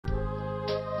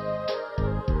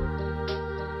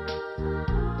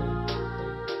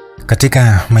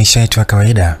Katika maisha yetu ya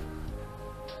kawaida,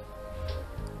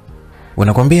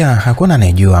 unakwambia hakuna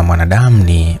anayejua mwanadamu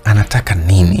ni anataka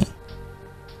nini.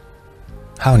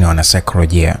 Hao ni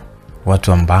wanasaikolojia,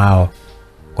 watu ambao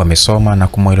wamesoma na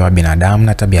kumuelewa binadamu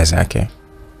na tabia zake.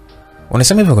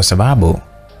 Unasema hivyo kwa sababu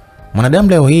mwanadamu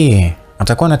leo hii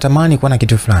atakuwa anatamani kuwa na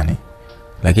kitu fulani,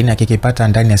 lakini akikipata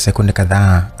ndani ya sekunde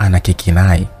kadhaa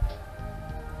anakikinai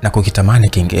na kukitamani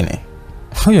kingine.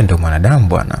 Huyo ndio mwanadamu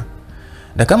bwana.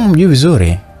 Na kama mjui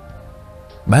vizuri,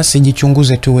 basi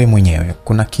jichunguze tu wewe mwenyewe,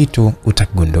 kuna kitu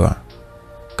utakigundua.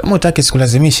 Kama utaki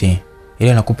sikulazimishi,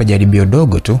 ile nakupa jaribio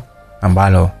dogo tu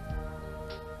ambalo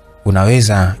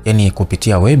unaweza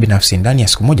kupitia wewe binafsi ndani ya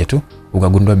siku moja tu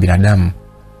ukagundua binadamu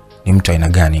ni mtu aina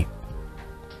gani.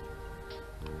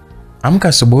 Amka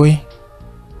asubuhi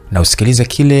na usikilize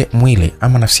kile mwili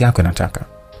ama nafsi yako inataka.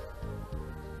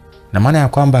 Na maana ya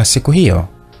kwamba siku hiyo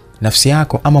nafsi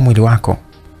yako ama mwili wako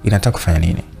inataka kufanya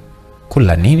nini?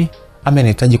 Kula nini? Ama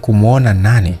inahitaji kumuona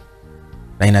nani?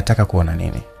 Na inataka kuona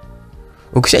nini?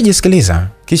 Ukishajisikiliza,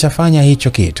 kisha fanya hicho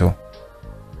kitu.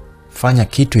 Fanya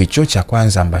kitu hicho cha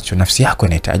kwanza ambacho nafsi yako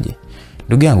inahitaji.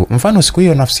 Ndugu yangu, mfano siku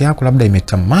hiyo nafsi yako labda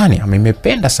imetamani ama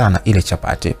imependa sana ile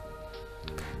chapati.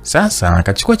 Sasa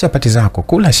akachukua chapati zako,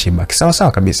 kula shiba kisawa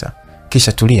sawa kabisa.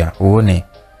 Kisha tulia uone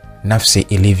nafsi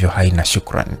ilivyo haina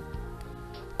shukrani.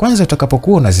 Kwanza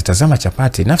utakapokuwa unazitazama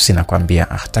chapati, nafsi inakwambia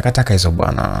takataka hizo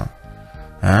bwana.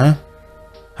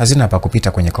 Hazina pa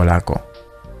kupita kwenye koo lako.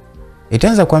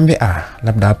 Itaanza kuambia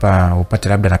labda hapa upate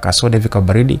labda na kasoda hivi kwa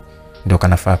baridi ndio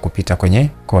kanafaa kupita kwenye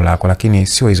koo lako, lakini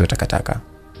sio hizo takataka.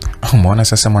 Umeona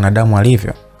sasa mwanadamu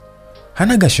alivyo?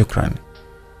 Hanaga shukrani.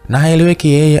 Na haeleweki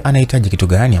yeye anahitaji kitu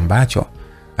gani ambacho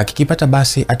akikipata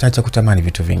basi ataacha kutamani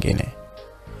vitu vingine.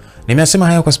 Nimesema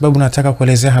hayo kwa sababu nataka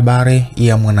kuelezea habari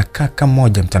ya mwanakaka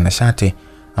mmoja mtanashati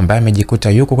ambaye amejikuta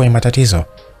yuko kwenye matatizo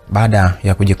baada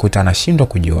ya kujikuta anashindwa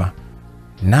kujua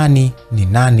nani ni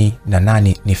nani na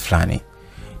nani ni fulani.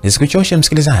 Nisikuchoshe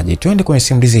msikilizaji, twende kwenye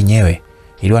simulizi yenyewe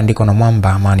iliyoandikwa na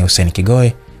mwamba Amani Hussein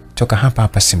Kigoe toka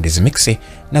hapa Simulizi Mixi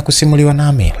na kusimuliwa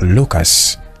nami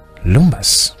Lucas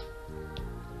Lumbas.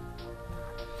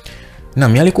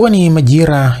 Naam, alikuwa ni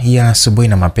majira ya asubuhi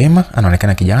na mapema.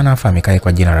 Anaonekana kijana afahamikaye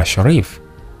kwa jina la Sharif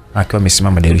akiwa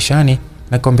amesimama dirishani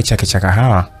na kikombe chake cha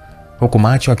kahawa, huku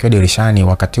macho akiwa dirishani.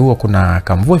 Wakati huo kuna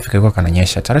kamvua kilikuwa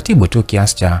kananyesha taratibu tu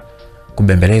kiasi cha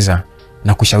kubembeleza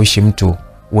na kushawishi mtu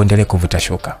uendelee kuvuta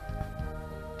shuka.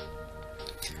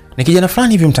 Ni kijana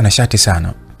fulani hivi mtanashati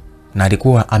sana, na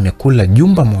alikuwa amekula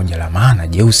jumba moja la maana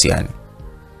jeusi yani.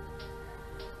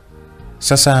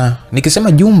 Sasa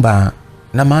nikisema jumba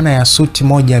na maana ya suti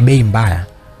moja ya bei mbaya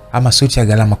ama suti ya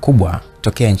gharama kubwa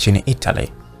tokea nchini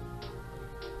Italy.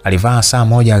 Alivaa saa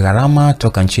moja ya gharama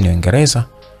toka nchini Uingereza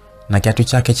na kiatu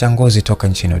chake cha ngozi toka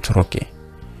nchini Uturuki.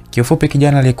 Kiufupi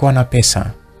kijana alikuwa na pesa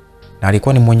na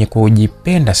alikuwa ni mwenye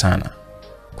kujipenda sana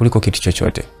kuliko kitu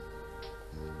chochote.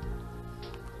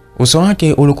 Uso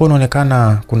wake ulikuwa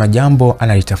unaonekana kuna jambo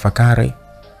analitafakari,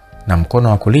 na mkono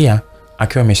wa kulia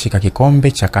akiwa ameshika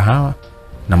kikombe cha kahawa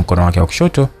na mkono wake wa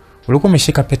kushoto ulikuwa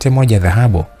umeshika pete moja ya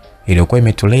dhahabu iliyokuwa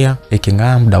imetulia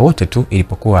iking'aa muda wote tu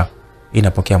ilipokuwa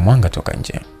inapokea mwanga toka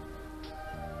nje.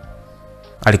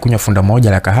 Alikunywa funda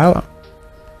moja la kahawa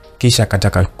kisha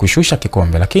akataka kushusha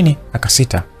kikombe, lakini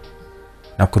akasita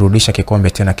na kurudisha kikombe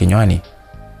tena kinywani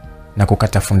na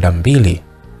kukata funda mbili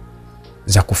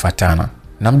za kufatana.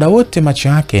 Na muda wote macho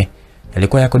yake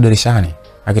yalikuwa yako dirishani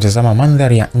akitazama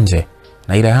mandhari ya nje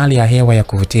na ile hali ya hewa ya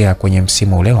kuvutia kwenye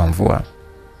msimu ule wa mvua.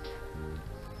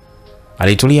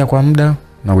 Alitulia kwa muda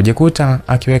na kujikuta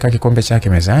akiweka kikombe chake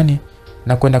mezani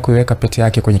na kwenda kuiweka pete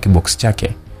yake kwenye kibox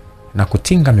chake na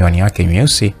kutinga miwani yake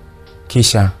nyeusi,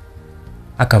 kisha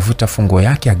akavuta funguo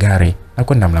yake ya gari na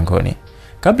kwenda mlangoni.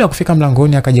 Kabla ya kufika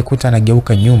mlangoni akajikuta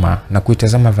anageuka nyuma na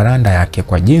kuitazama veranda yake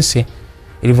kwa jinsi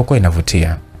ilivyokuwa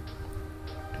inavutia.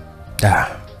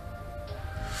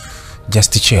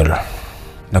 Just chill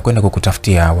na kwenda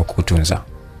kukutafutia wa kukutunza.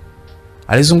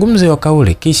 Alizungumza hiyo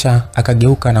kauli kisha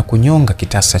akageuka na kunyonga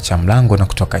kitasa cha mlango na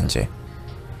kutoka nje.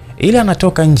 Ili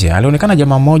anatoka nje alionekana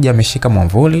jamaa mmoja ameshika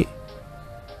mwavuli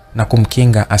na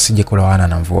kumkinga asije kulowana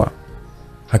na mvua.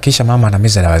 Hakisha mama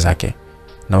anameza dawa zake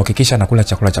na hakikisha anakula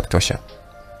chakula cha kutosha.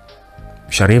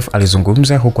 Sharif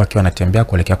alizungumza huku akiwa anatembea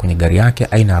kuelekea kwenye gari yake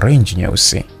aina Range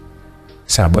nyeusi.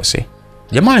 Sawa bosi.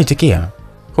 Jamaa alitikia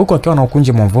huku akiwa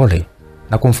anakunja mwavuli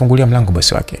na kumfungulia mlango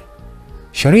bosi wake.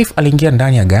 Sharif aliingia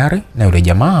ndani ya gari na yule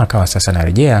jamaa akawa sasa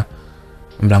anarejea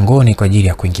mlangoni kwa ajili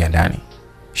ya kuingia ndani.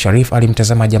 Sharif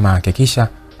alimtazama jamaa yake kisha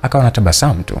akawa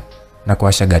anatabasamu tu na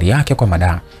kuwasha gari yake kwa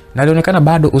madaa, na alionekana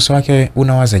bado uso wake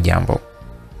unawaza jambo.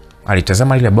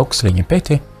 Alitazama lile box lenye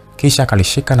pete kisha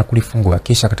akalishika na kulifungua,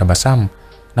 kisha akatabasamu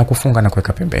na kufunga na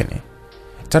kuweka pembeni.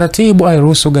 Taratibu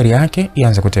aliruhusu gari yake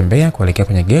ianze kutembea kuelekea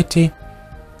kwenye geti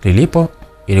lilipo,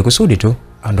 ili kusudi tu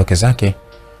aondoke zake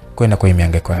kwenda kwenye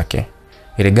mihangaiko yake.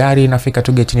 Ile gari inafika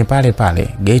tu getini pale pale,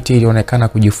 geti ilionekana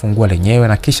kujifungua lenyewe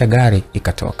na kisha gari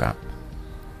ikatoka.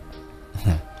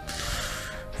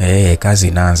 Kazi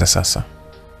inaanza sasa.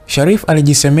 Sharif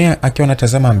alijisemea akiwa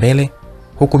anatazama mbele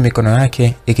huku mikono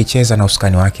yake ikicheza na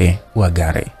usukani wake wa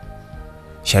gari.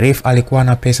 Sharif alikuwa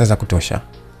na pesa za kutosha,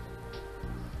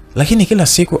 lakini kila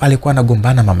siku alikuwa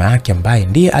anagombana mama yake ambaye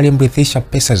ndiye alimrithisha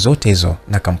pesa zote hizo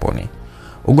na kampuni.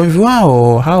 Ugomvi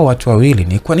wao hao watu wawili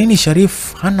ni kwa nini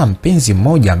Sharif hana mpenzi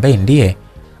mmoja ambaye ndiye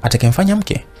atakayemfanya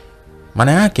mke.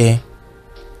 Maana yake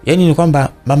ni kwamba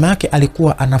mama yake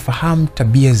alikuwa anafahamu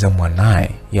tabia za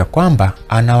mwanae, ya kwamba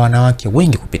ana wanawake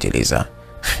wengi kupitiliza.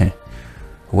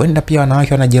 Huenda pia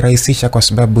wanawake wanajirahisisha kwa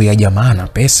sababu ya jamaa na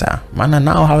pesa, maana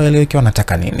nao hawaeleweki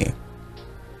wanataka nini.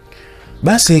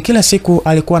 Basi kila siku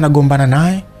alikuwa anagombana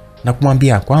naye na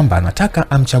kumwambia kwamba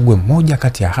anataka amchague mmoja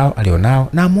kati ya hao alionao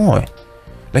na amuoe.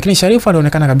 Lakini Sharifu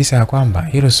alionekana kabisa ya kwamba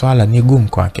hilo swala ni gumu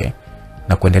kwake,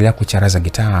 na kuendelea kucharaza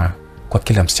gitaa kwa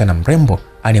kila msichana mrembo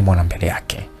aliyemwona mbele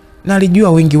yake. Na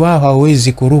alijua wengi wao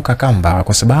hawawezi kuruka kamba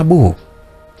kwa sababu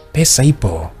pesa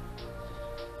ipo.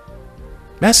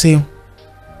 Basi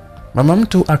mama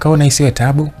mtu akaona isiwe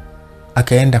tabu,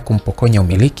 akaenda kumpokonya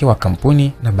umiliki wa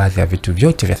kampuni na baadhi ya vitu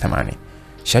vyote vya thamani.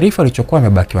 Sharifu alichokuwa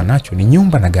amebakiwa nacho ni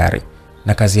nyumba na gari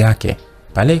na kazi yake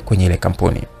pale kwenye ile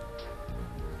kampuni.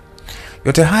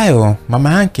 Yote hayo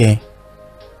mama yake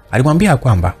alimwambia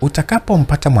kwamba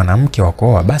utakapompata mwanamke wa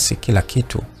kuoa basi kila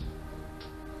kitu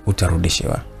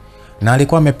utarudishiwa. Na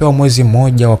alikuwa amepewa mwezi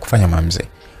mmoja wa kufanya maamuzi,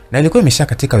 na ilikuwa imesha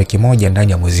katika wiki moja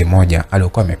ndani ya mwezi mmoja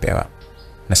aliokuwa amepewa.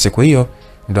 Na siku hiyo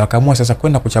ndo akaamua sasa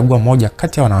kwenda kuchagua mmoja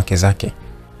kati ya wanawake zake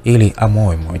ili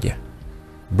amuoe mmoja.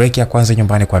 Break ya kwanza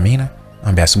nyumbani kwa Amina,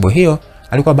 ambaye asubuhi hiyo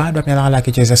alikuwa bado amelala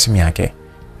akicheza simu yake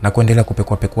na kuendelea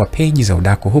kupekua peji za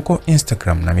udaku huko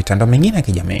Instagram na mitandao mingine ya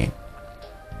kijamii.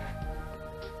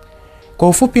 Kwa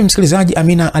ufupi msikilizaji,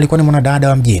 Amina alikuwa ni mwanadada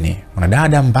wa mjini,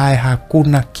 mwanadada ambaye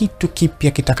hakuna kitu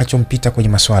kipya kitakachompita kwenye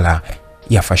masuala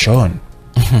ya fashion.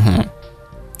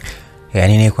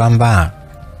 Ni kwamba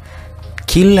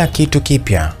kila kitu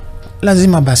kipya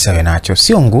lazima basi awe nacho,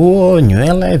 sio nguo,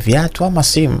 nywele, viatu ama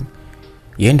simu.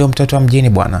 Yeye ndio mtoto wa mjini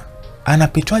bwana.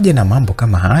 Anapitwaje na mambo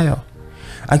kama hayo?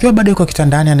 Akiwa bado yuko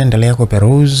kitandani anaendelea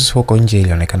kuperuse, huko nje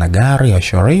ilionekana gari ya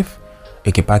Sharif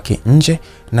ikipaki nje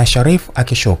na Sharif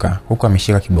akishuka huko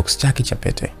ameshika kibox chake cha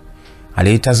pete.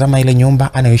 Alitazama ile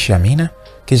nyumba anayoishi Amina,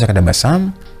 kisha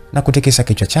kadabasamu na kutikisa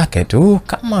kichwa chake tu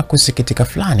kama kusikitika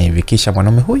fulani hivi, kisha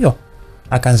mwanaume huyo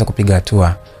akaanza kupiga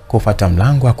hatua kufuata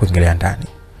mlango wa kuingilia ndani.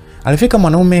 Alifika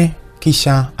mwanaume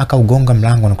kisha akaugonga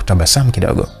mlango na kutabasamu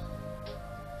kidogo.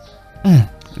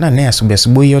 Nani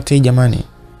asubuhi yote jamani?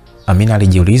 Amina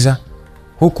alijiuliza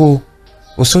huku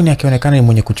usoni akionekana ni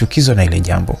mwenye kuchukizwa na ile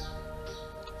jambo.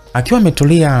 Akiwa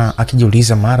ametulia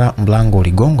akijiuliza, mara mlango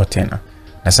uligongwa tena,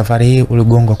 na safari hii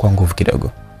uligongwa kwa nguvu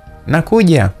kidogo.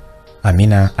 Nakuja,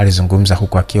 Amina alizungumza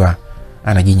huku akiwa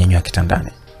anajinyanyua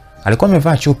kitandani. Alikuwa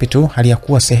amevaa chupi tu, hali ya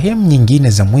kuwa sehemu nyingine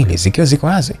za mwili zikiwa ziko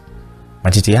wazi.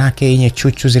 Matiti yake yenye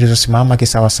chuchu zilizosimama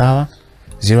kisawasawa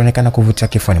zilionekana kuvutia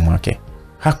kifuani mwake.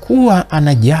 Hakuwa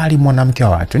anajali mwanamke wa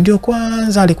watu, ndio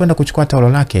kwanza alikwenda kuchukua taulo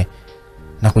lake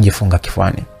na kujifunga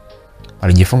kifuani.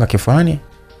 Alijifunga kifuani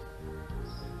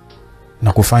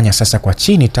na kufanya sasa kwa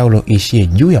chini taulo ishie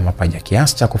juu ya mapaja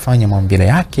kiasi cha kufanya maumbile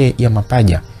yake ya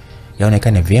mapaja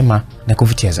yaonekane vyema na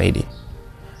kuvutia zaidi.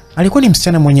 Alikuwa ni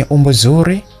msichana mwenye umbo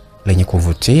zuri lenye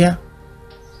kuvutia,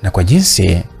 na kwa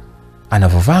jinsi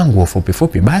anavovaa nguo fupi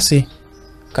fupi, basi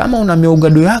kama una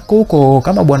miugadu yako huko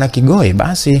kama bwana Kigoi,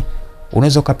 basi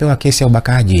unaweza ukapewa kesi ya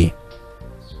ubakaji.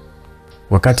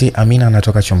 Wakati Amina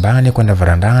anatoka chumbani kwenda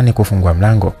varandani kufungua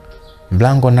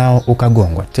mlango nao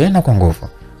ukagongwa tena kwa nguvu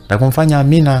na kumfanya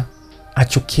Amina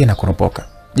achukie na kuropoka.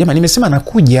 Jamani, nimesema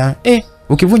nakuja.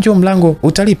 Ukivunja mlango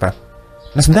utalipa.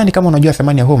 Na sidhani kama unajua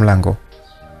thamani ya huo mlango.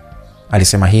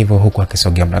 Alisema hivyo huku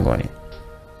akisogea mlangoni.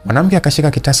 Mwanamke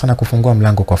akashika kitasa na kufungua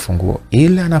mlango kwa funguo.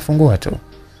 Ile anafungua tu,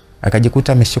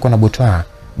 akajikuta ameshikwa na butwaa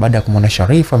baada ya kumwona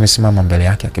Sharifu amesimama mbele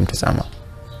yake akimtazama.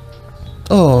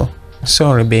 "Oh,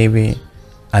 sorry baby."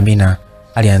 Amina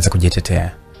alianza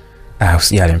kujitetea.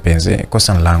 Usijali mpenzi,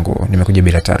 kosa langu, nimekuja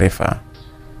bila taarifa.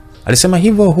 Alisema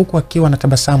hivyo huku akiwa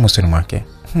anatabasamu usoni mwake.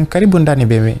 "Karibu ndani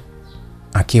baby."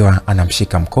 Akiwa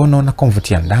anamshika mkono na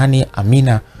kumvutia ndani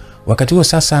Amina. Wakati huo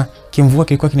sasa kimvua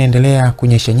kilikuwa kinaendelea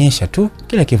kunyesha tu,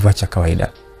 kile kivua cha kawaida.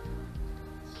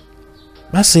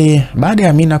 Basi baada ya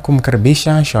Amina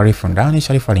kumkaribisha Sharifu ndani,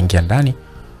 Sharifu aliingia ndani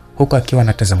huku akiwa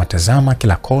anatazama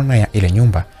kila kona ya ile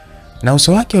nyumba, na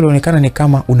uso wake ulionekana ni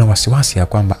kama una wasiwasi ya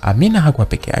kwamba Amina hakuwa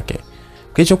peke yake.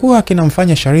 Kilichokuwa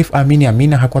kinamfanya Sharif amini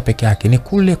Amina hakuwa peke yake ni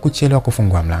kule kuchelewa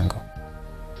kufungua mlango.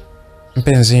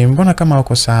 "Mpenzi, mbona kama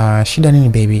uko sawa? Shida nini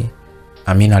baby?"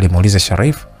 Amina alimuuliza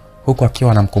Sharif huku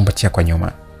akiwa anamkumbatia kwa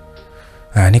nyuma.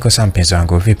 Niko sawa mpenzi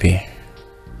wangu, vipi?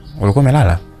 Ulikuwa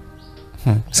umelala?"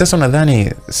 "Sasa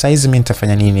unadhani saizi mimi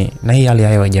nitafanya nini na hii hali ya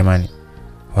hewa jamani?"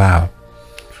 "Wow.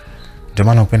 Ndio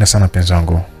maana upenda sana mpenzi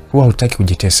wangu. Huwa hutaki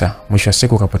kujitesa, mwisho wa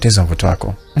siku ukapoteza mvuto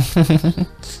wako."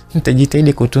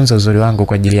 "Nitajitahidi kutunza uzuri wangu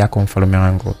kwa ajili yako mfalme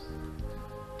wangu."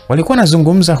 Walikuwa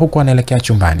wanazungumza huku wanaelekea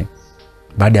chumbani.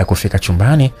 Baada ya kufika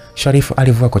chumbani, Sharifu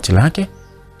alivua koti lake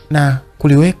na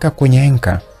kuliweka kwenye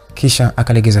enka, kisha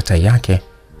akalegeza tai yake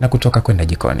na kutoka kwenda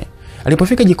jikoni.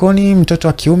 Alipofika jikoni, mtoto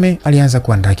wa kiume alianza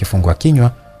kuandaa kifungua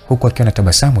kinywa huku akiwa na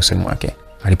tabasamu usoni mwake.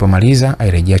 Alipomaliza,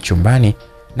 alirejea chumbani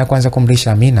na kuanza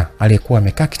kumlisha Amina aliyekuwa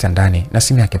amekaa kitandani na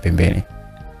simu yake pembeni.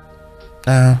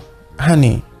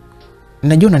 Hani,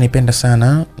 najua unanipenda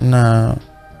sana na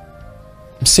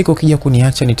siku ukija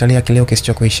kuniacha nitalia kileo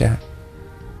kisichokuisha."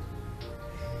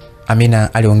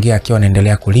 Amina aliongea akiwa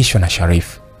anaendelea kulishwa na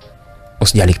Sharif.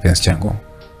 "Usijali kipenzi changu.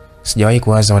 Sijawahi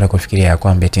kuwaza wala kufikiria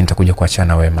kwamba eti nitakuja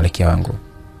kuachana wewe malkia wangu."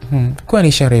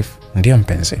 "Kwani Sharif?" "Ndio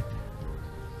mpenzi."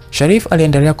 Sharif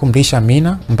aliendelea kumlisha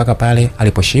Amina mpaka pale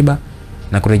aliposhiba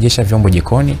na kurejesha vyombo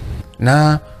jikoni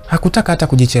na hakutaka hata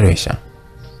kujichelewesha.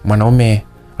 Mwanaume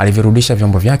alivirudisha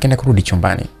vyombo vyake na kurudi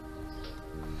chumbani.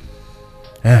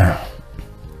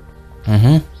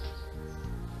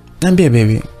 "Niambie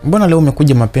baby, mbona leo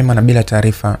umekuja mapema na bila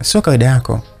taarifa? Sio kawaida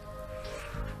yako."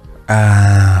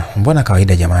 Mbona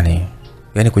kawaida jamani?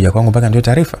 Yaani kuja kwangu mpaka ndio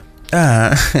taarifa?"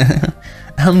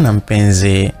 "Hamna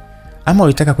mpenzi. Ama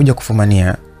ulitaka kuja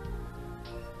kufumania?"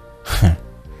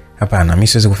 "Hapana, mimi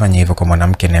siwezi kufanya hivyo kwa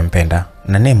mwanamke ninayempenda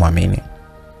na ninayemwamini."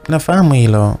 "Nafahamu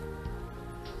hilo.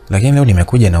 Lakini leo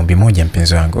nimekuja na ombi moja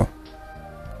mpenzi wangu."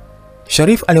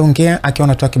 Sharif aliongea akiwa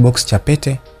anatoa kibox cha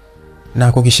pete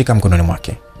na kukishika mkononi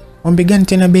mwake. "Ombi gani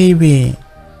tena baby?"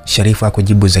 Sharif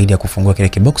hakujibu zaidi ya kufungua kile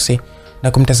kiboksi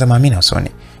na kumtazama Amina usoni.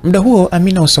 Muda huo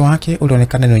Amina uso wake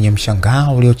ulionekana ni wenye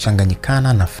mshangao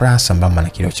uliochanganyikana na furaha sambamba na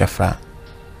kilio cha furaha.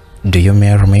 "Do you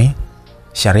marry me?"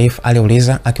 Sharif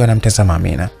aliuliza akiwa anamtazama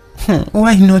Amina.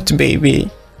 "Why not baby?"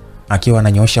 Akiwa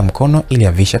ananyoosha mkono ili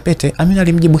avisha pete, Amina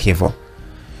alimjibu hivyo.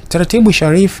 Taratibu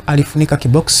Sharif alifunika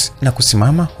kibox na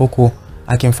kusimama huku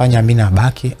akimfanya Amina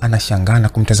abaki anashangaa na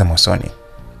kumtazama usoni.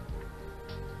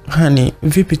 "Hani,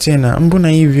 vipi tena? Mbona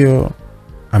hivyo?"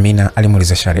 Amina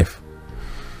alimuuliza Sharif.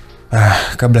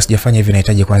 Kabla sijafanya hivi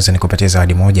nahitaji kwanza nikupatie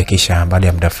zawadi moja, kisha baada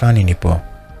ya muda fulani nipo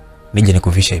nije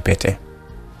nikuvisha ipete."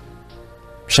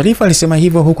 Sharif alisema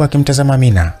hivyo huku akimtazama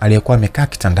Amina aliyekuwa amekaa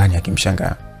kitandani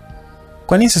akimshangaa.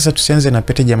 "Kwa nini sasa tusianze na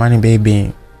pete jamani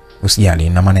baby?" "Usijali,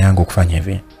 na maana yangu kufanya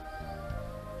hivi."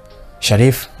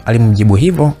 Sharif alimjibu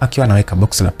hivyo akiwa anaweka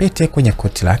box la pete kwenye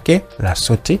koti lake la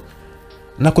suti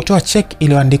na kutoa check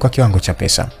iliyoandikwa kiwango cha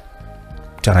pesa.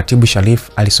 Taratibu Sharif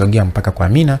alisogea mpaka kwa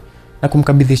Amina na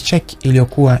kumkabidhi check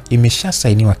iliyokuwa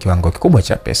imeshasainiwa kiwango kikubwa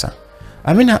cha pesa.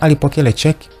 Amina alipokea ile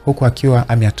check huku akiwa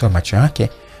ameatoa macho yake,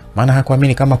 maana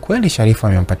hakuamini kama kweli Sharif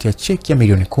amempatia check ya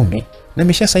milioni 10 na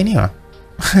imeshasainiwa.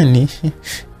 "Hani,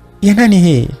 ya nani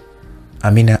hii?"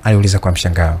 Amina aliuliza kwa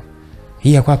mshangao.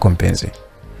 "Hii ya kwako mpenzi.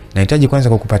 Nahitaji kwanza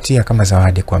kukupatia kama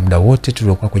zawadi kwa muda wote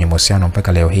tuliokuwa kwenye mahusiano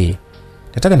mpaka leo hii.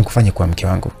 Nataka nikufanye kuwa mke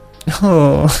wangu."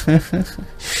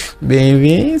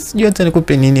 "Baby, sijui hata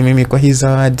nikupe nini mimi kwa hii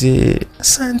zawadi.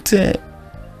 Asante."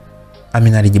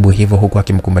 Amina alijibu hivyo huku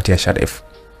akimkumbatia Sharif.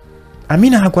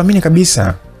 Amina hakuamini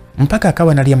kabisa mpaka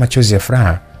akawa analia machozi ya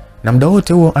furaha, na muda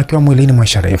wote huo akiwa mwilini mwa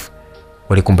Sharif.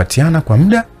 Walikumbatiana kwa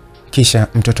muda, kisha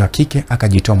mtoto wa kike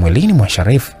akajitoa mwilini mwa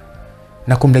Sharif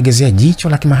na kumlegezea jicho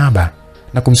la kimahaba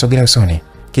na kumsogelea usoni,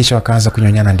 kisha wakaanza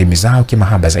kunyonyana ndimi zao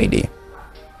kimahaba zaidi.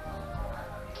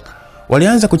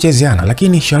 Walianza kuchezeana,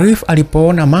 lakini Sharif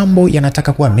alipoona mambo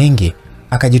yanataka kuwa mengi,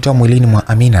 akajitoa mwilini mwa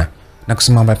Amina na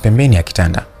kusimama pembeni ya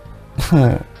kitanda.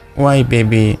 "Why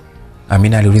baby?"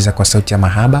 Amina aliuliza kwa sauti ya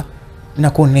mahaba na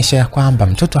kuonesha ya kwamba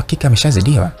mtoto wa kike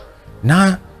ameshazidiwa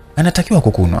na anatakiwa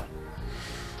kukunwa.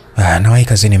 "Nawahi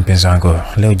kazini mpenzi wangu.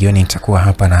 Leo jioni nitakuwa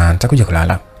hapa na nitakuja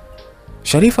kulala."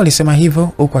 Sharif alisema hivyo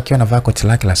huku akiwa anavaa koti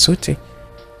lake la suti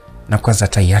na kuanza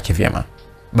tai yake vyema.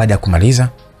 Baada ya kumaliza,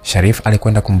 Sharif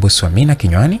alikwenda kumbusu Amina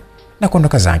kinywani na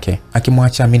kuondoka zake,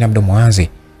 akimwacha Amina mdomo wazi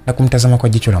na kumtazama kwa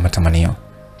jicho la matamanio.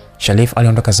 Sharif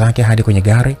aliondoka zake hadi kwenye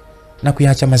gari na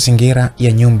kuiacha mazingira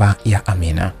ya nyumba ya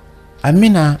Amina.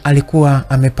 Amina alikuwa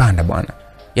amepanda bwana.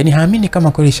 Yaani haamini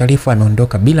kama kweli Sharifu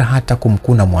ameondoka bila hata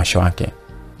kumkuna mwasho wake.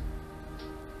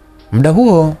 Muda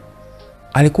huo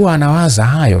Alikuwa anawaza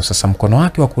hayo. Sasa mkono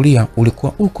wake wa kulia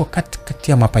ulikuwa uko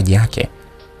katikati ya mapaji yake,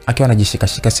 akiwa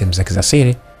anajishikashika sehemu zake za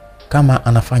siri kama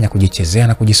anafanya kujichezea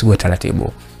na kujisugua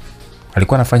taratibu.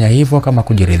 Alikuwa anafanya hivyo kama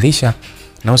kujiridhisha,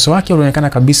 na uso wake ulionekana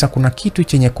kabisa kuna kitu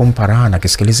chenye kumpa raha na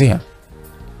kisikilizia.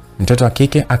 Mtoto wa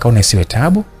kike akaona isiwe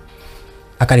tabu,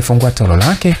 akalifungua taulo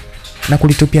lake na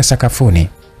kulitupia sakafuni,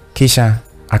 kisha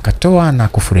akatoa na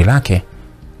kufuri lake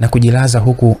na kujilaza,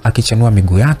 huku akichanua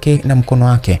miguu yake na mkono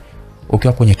wake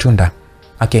ukiwa kwenye tunda,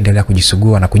 akiendelea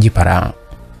kujisugua na kujipa raha.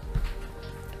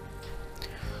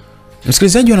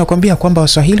 Msikilizaji, wanakuambia kwamba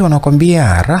Waswahili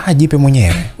wanakuambia raha jipe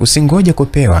mwenyewe, usingoje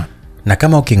kupewa, na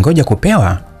kama ukingoja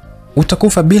kupewa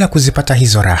utakufa bila kuzipata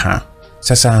hizo raha.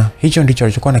 Sasa hicho ndicho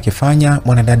alichokuwa anakifanya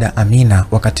mwanadada Amina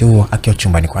wakati huo akiwa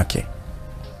chumbani kwake.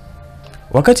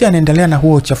 Wakati anaendelea na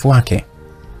huo uchafu wake,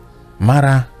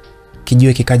 mara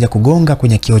kijiwe kikaja kugonga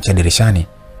kwenye kioo cha dirishani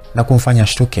na kumfanya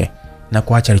shtuke na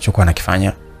kuacha alichokuwa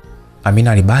anakifanya.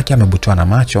 Amina alibaki amebutua na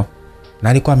macho na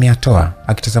alikuwa ameyatoa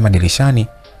akitazama dirishani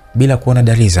bila kuona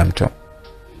dalili za mtu.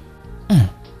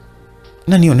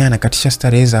 Nani yule anakatisha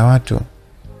starehe za watu?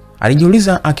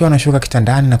 Alijiuliza akiwa anashuka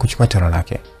kitandani na kuchukua taulo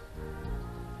lake.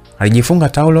 Alijifunga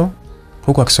taulo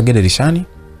huku akisogea dirishani,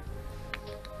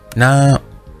 na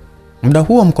muda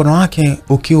huo mkono wake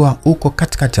ukiwa uko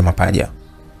katikati ya mapaja.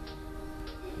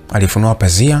 Alifunua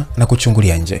pazia na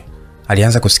kuchungulia nje.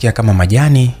 Alianza kusikia kama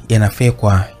majani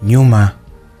yanafekwa nyuma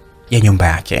ya nyumba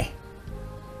yake.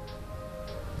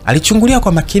 Alichungulia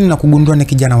kwa makini na kugundua ni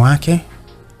kijana wake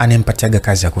anayempatiaga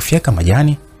kazi ya kufyeka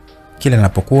majani kila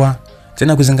anapokuwa,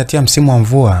 tena kuzingatia msimu wa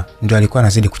mvua ndio alikuwa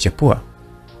anazidi kuchepua.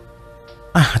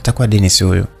 Atakuwa Dennis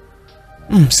huyu.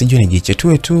 Sijui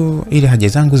nijichetue tu ili haja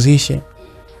zangu ziishe.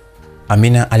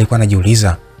 Amina alikuwa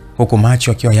anajiuliza huku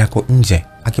macho akiwa yako nje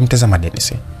akimtazama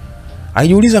Dennis.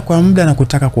 Alijiuliza kwa muda na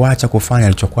kutaka kuacha kufanya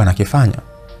alichokuwa anakifanya,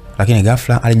 lakini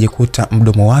ghafla alijikuta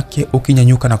mdomo wake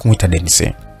ukinyanyuka na kumuita Dennis.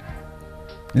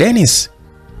 Dennis!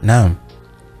 Naam.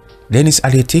 Dennis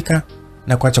aliitika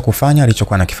na kuacha kufanya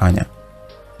alichokuwa anakifanya.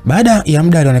 Baada ya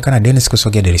muda alionekana Dennis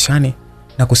kusogea dirishani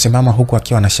na kusimama huku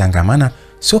akiwa anashangamana.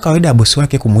 Sio kawaida ya bosi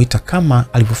wake kumuita kama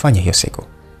alivyofanya hiyo siku.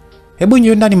 Hebu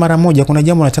njoo ndani mara moja, kuna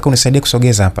jambo nataka unisaidie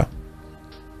kusogeza hapa.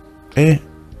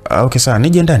 Okay sawa,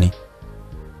 nije ndani.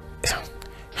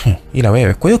 Ila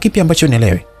wewe, kwa hiyo kipi ambacho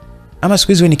unielewe? Ama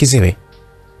siku hizi wewe ni kiziwe?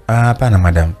 Hapana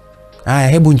madam. Haya,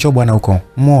 hebu njoo bwana huko.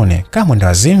 Muone kama ndo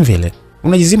wazimu vile.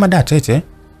 Unajizima data ete?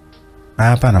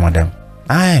 Hapana madam.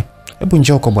 Haya, hebu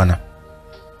njoo huko bwana.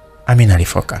 Amina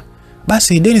alifoka.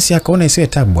 Basi Dennis akaona isiwe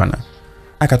tabu bwana.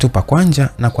 Akatupa kwanja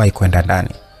na kwa kwenda ndani.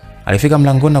 Alifika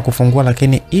mlangoni na kufungua,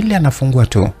 lakini ile anafungua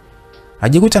tu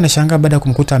ajikuta anashangaa baada ya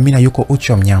kumkuta Amina yuko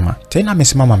uchi wa mnyama, tena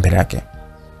amesimama mbele yake.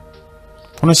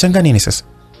 Unashangaa nini sasa?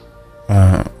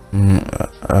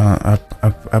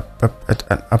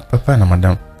 Hapana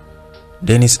madam.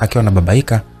 Dennis akiwa na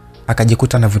babaika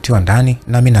akajikuta anavutiwa ndani,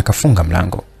 na Amina akafunga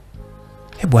mlango.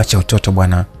 Hebu acha utoto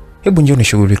bwana. Hebu njoo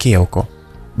nishughulikie huko.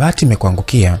 Bahati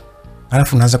imekuangukia.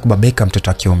 Alafu unaanza kubabaika mtoto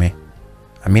wa kiume.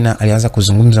 Amina alianza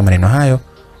kuzungumza maneno hayo.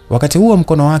 Wakati huo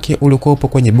mkono wake ulikuwa upo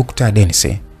kwenye bukta ya Dennis,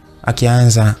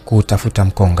 akianza kutafuta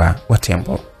mkonga wa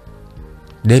tembo.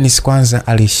 Dennis kwanza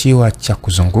alishiwa cha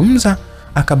kuzungumza,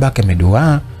 akabaki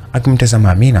ameduaa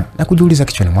akimtazama Amina na kujiuliza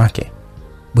kichwani mwake,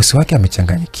 bosi wake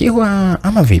amechanganyikiwa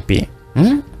ama vipi?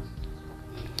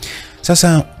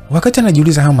 Sasa wakati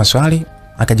anajiuliza hayo maswali,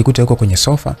 akajikuta yuko kwenye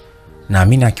sofa na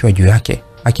Amina akiwa juu yake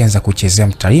akianza kuchezea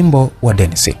mtarimbo wa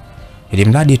Dennis, ili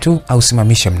mradi tu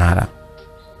ausimamishe mnara.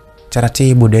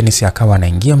 Taratibu Dennis akawa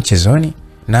anaingia mchezoni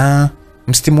na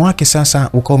mstimu wake sasa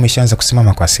ukao umeshaanza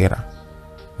kusimama kwa hasira.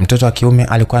 Mtoto wa kiume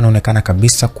alikuwa anaonekana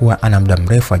kabisa kuwa ana muda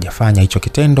mrefu hajafanya hicho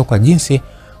kitendo kwa jinsi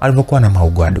alivyokuwa na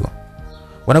maugwadu.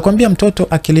 Wanakuambia mtoto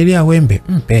akililia wembe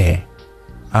mpe,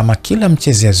 ama kila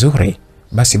mchezea zuri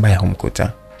basi baya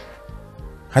humkuta.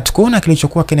 Hatukuona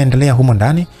kilichokuwa kinaendelea humo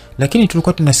ndani, lakini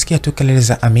tulikuwa tunasikia tu kelele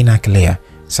za Amina akilia.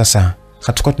 Sasa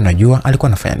hatukuwa tunajua alikuwa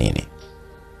anafanya nini.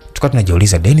 Tulikuwa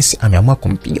tunajiuliza Dennis ameamua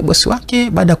kumpiga bosi wake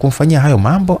baada ya kumfanyia hayo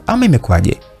mambo ama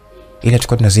imekwaje? Ila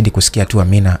tulikuwa tunazidi kusikia tu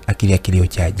Amina akilia kilio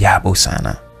cha ajabu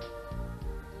sana.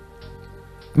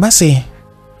 Basi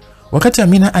wakati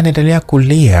Amina anaendelea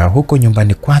kulia huko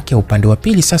nyumbani kwake, upande wa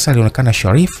pili sasa alionekana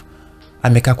Sharif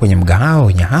amekaa kwenye mgahawa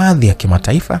wenye hadhi ya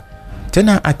kimataifa,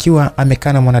 tena akiwa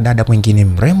amekaa na mwanadada mwingine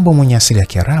mrembo mwenye asili ya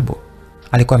Kiarabu.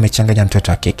 Alikuwa amechanganya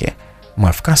mtoto wa kike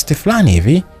mwafkasti fulani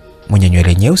hivi mwenye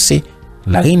nywele nyeusi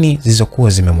laini zilizokuwa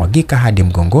zimemwagika hadi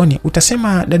mgongoni,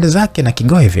 utasema dada zake na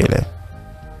kigoe vile.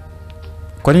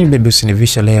 Kwa nini baby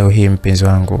usinivisha leo hii mpenzi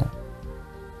wangu?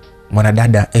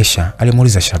 Mwanadada Aisha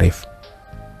alimuuliza Sharif.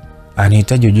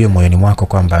 Anahitaji ujue moyoni mwako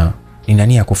kwamba nina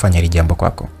nia kufanya hili jambo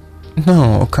kwako.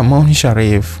 No, come on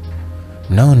Sharif.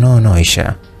 No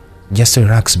Aisha. Just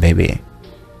relax baby.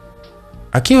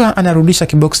 Akiwa anarudisha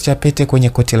kibox cha pete kwenye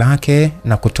koti lake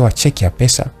na kutoa cheki ya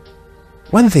pesa.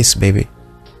 What this baby?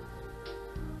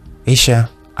 Aisha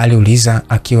aliuliza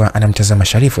akiwa anamtazama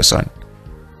Sharif usoni.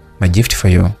 My gift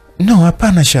for you. No,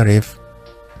 hapana Sharif.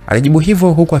 Alijibu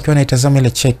hivyo huku akiwa anaitazama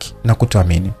ile cheki na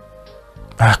kutoamini.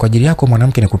 Kwa ajili yako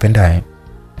mwanamke nikupendaye.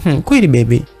 Kweli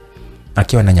baby.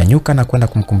 Akiwa ananyanyuka na kwenda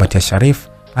kumkumbatia Sharif,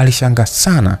 alishangaa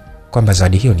sana kwamba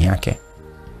zawadi hiyo ni yake.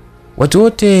 Watu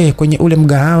wote kwenye ule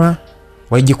mgahawa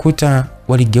walijikuta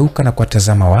waligeuka na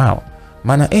kuwatazama wao,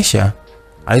 maana Aisha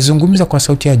alizungumza kwa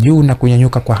sauti ya juu na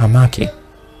kunyanyuka kwa hamaki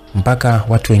mpaka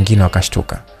watu wengine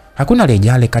wakashtuka. Hakuna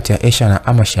aliyejali kati ya Aisha na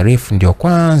ama Sharif ndio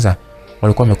kwanza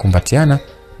walikuwa wamekumbatiana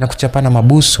na kuchapana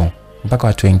mabusu mpaka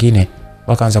watu wengine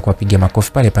wakaanza kuwapigia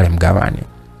makofi pale pale mgawani.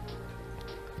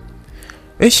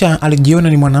 Aisha alijiona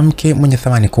ni mwanamke mwenye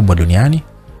thamani kubwa duniani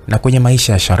na kwenye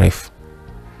maisha ya Sharif.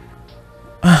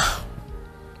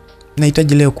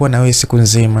 Nahitaji leo kuwa na wewe siku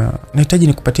nzima. Nahitaji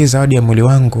nikupatie zawadi ya mwili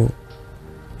wangu.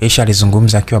 Aisha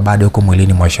alizungumza akiwa bado yuko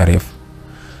mwilini mwa Sharif.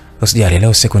 Usijali,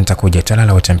 leo siku nitakuja,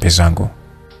 talala wote mpenzi wangu.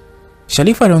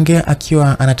 Sharif aliongea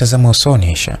akiwa anatazama usoni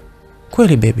Aisha.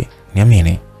 Kweli baby,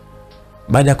 niamini.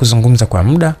 Baada ya kuzungumza kwa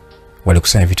muda,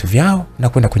 walikusanya vitu vyao na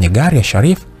kwenda kwenye gari ya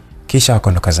Sharif kisha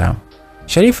wakaondoka zao.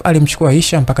 Sharif alimchukua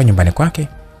Aisha mpaka nyumbani kwake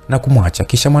na kumwacha,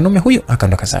 kisha mwanaume huyo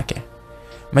akaondoka zake.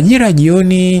 Majira ya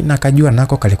jioni na kajua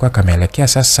nako kalikuwa kameelekea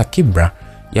sasa Kibra,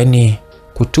 yani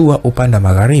kutua upande wa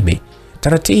magharibi.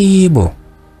 Taratibu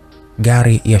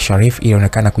gari ya Sharif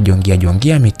ilionekana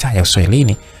kujongia mitaa ya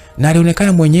Uswahilini na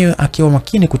alionekana mwenyewe akiwa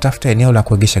makini kutafuta eneo la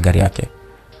kuegesha gari yake.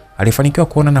 Alifanikiwa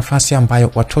kuona nafasi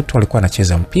ambayo watoto walikuwa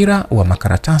wanacheza mpira wa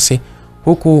makaratasi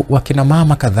huku wakina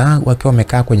mama kadhaa wakiwa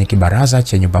wamekaa kwenye kibaraza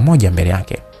cha nyumba moja mbele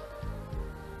yake.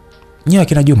 Nyewe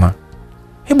kina Juma,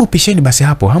 hebu pisheni basi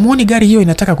hapo, hamuoni gari hiyo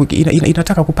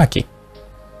inataka kupaki?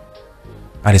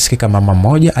 Alisikika mama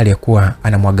mmoja aliyekuwa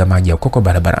anamwaga maji ya ukoko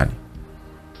barabarani.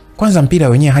 Kwanza mpira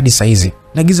wenyewe hadi saizi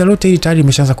na giza lote hili tayari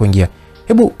limeshaanza kuingia.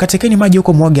 Hebu katekeni maji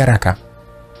huko mwage haraka.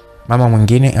 Mama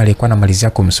mwingine aliyekuwa anamalizia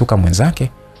kumsuka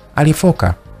mwenzake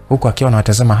alifoka huku akiwa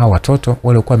anawatazama hao watoto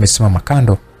waliokuwa wamesimama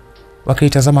kando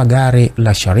wakilitazama gari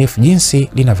la Sharif jinsi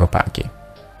linavyopaki.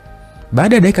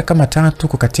 Baada ya dakika kama 3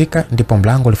 kukatika ndipo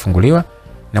mlango ulifunguliwa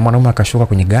na mwanaume akashuka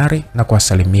kwenye gari na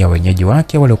kuwasalimia wenyeji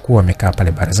wake waliokuwa wamekaa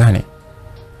pale barazani.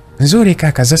 Nzuri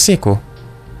kaka za siku,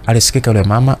 alisikika yule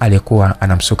mama aliyekuwa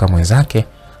anamsuka mwenzake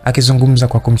akizungumza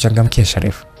kwa kumchangamkia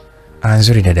Sharif.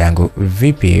 Nzuri dada yangu,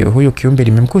 vipi huyu kiumbe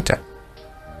limemkuta?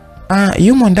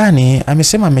 Yumo ndani,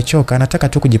 amesema amechoka, anataka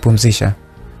tu kujipumzisha.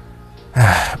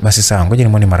 Basi sawa, ngoja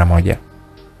nimuone mara moja.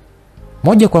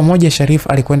 Moja kwa moja Sharif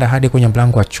alikwenda hadi kwenye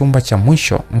mlango wa chumba cha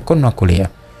mwisho mkono wa kulia.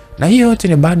 Na hiyo yote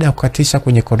ni baada ya kukatisha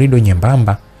kwenye korido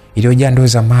nyembamba iliyojaa ndoo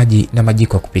za maji na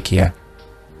majiko ya kupikia.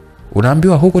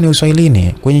 Unaambiwa huko ni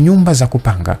Uswahilini, kwenye nyumba za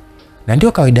kupanga, na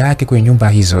ndio kawaida yake kwenye nyumba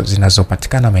hizo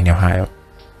zinazopatikana maeneo hayo.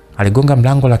 Aligonga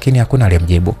mlango lakini hakuna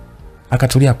aliyemjibu.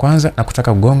 Akatulia kwanza na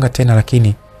kutaka kugonga tena,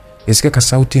 lakini isikika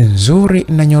sauti nzuri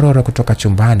na nyororo kutoka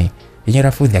chumbani yenye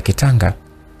rafudhi ya kitanga.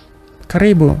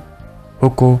 Karibu,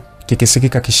 huko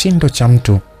kikisikika kishindo cha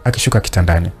mtu akishuka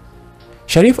kitandani.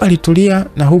 Sharif alitulia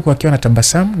na huku akiwa na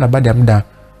tabasamu, na baada ya muda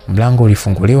mlango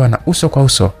ulifunguliwa na uso kwa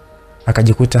uso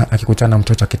akajikuta akikutana na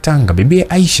mtoto kitanga, bibi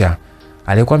Aisha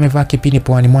aliyekuwa amevaa kipini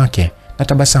puani mwake na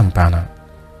tabasamu pana.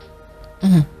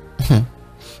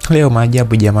 Leo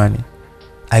maajabu jamani,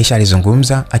 Aisha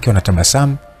alizungumza akiwa na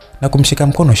tabasamu na kumshika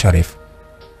mkono Sharif.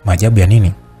 Maajabu ya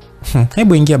nini?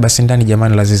 Hebu ingia basi ndani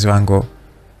jamani lazizi wangu.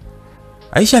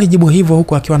 Aisha alijibu hivyo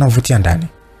huku akiwa anavutia ndani.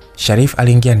 Sharif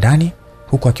aliingia ndani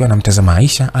huku akiwa anamtazama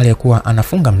Aisha aliyekuwa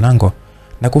anafunga mlango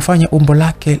na kufanya umbo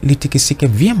lake litikisike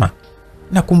vyema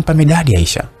na kumpa midadi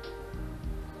Aisha.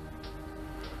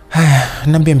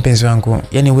 Niambie mpenzi wangu,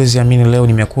 yani uwezi amini leo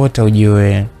nimekuota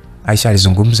ujue, Aisha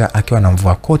alizungumza akiwa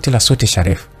anamvua koti la suti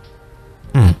Sharif.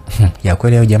 Ya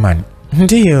kweli leo jamani?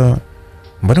 Ndiyo.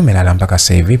 Mbona umelala mpaka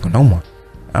sasa hivi, unaumwa?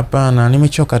 Hapana,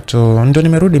 nimechoka tu. Ndio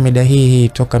nimerudi mida hii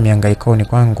toka mihangaikoni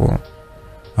kwangu.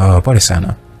 Pole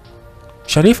sana.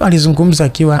 Sharif alizungumza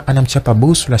akiwa anamchapa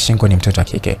busu la shingoni mtoto wa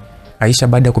kike. Aisha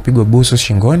baada ya kupigwa busu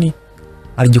shingoni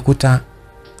alijikuta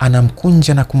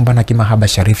anamkunja na kumbana kimahaba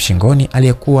Sharif shingoni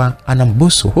aliyekuwa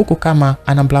anambusu huku kama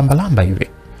anamlamba hivi.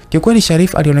 Kikweli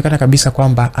Sharif alionekana kabisa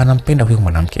kwamba anampenda huyo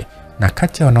mwanamke, na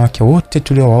kati ya wanawake wote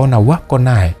tuliowaona wako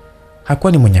naye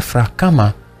hakuwa ni mwenye furaha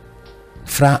kama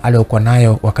furaha aliyokuwa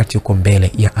nayo wakati uko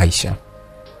mbele ya Aisha.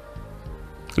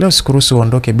 Leo sikuruhusu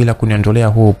uondoke bila kuniondolea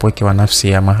huu upweke wa nafsi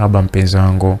ya mahaba mpenzi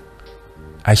wangu,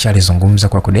 Aisha alizungumza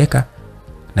kwa kudeka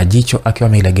na jicho akiwa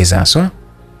ameilegeza aswa.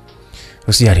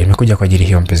 Usijali, nimekuja kwa ajili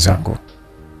hiyo mpenzi wangu.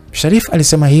 Sharif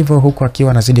alisema hivyo huku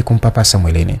akiwa anazidi kumpapasa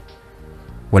mwilini.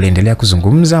 Waliendelea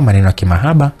kuzungumza maneno ya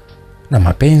kimahaba na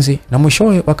mapenzi na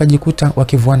mwishowe wakajikuta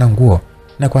wakivuana nguo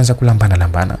na kuanza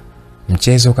kulambana.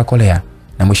 Mchezo ukakolea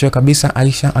na mwishowe kabisa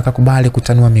Aisha akakubali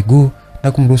kutanua miguu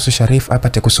na kumruhusu Sharif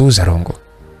apate kusuuza rongo.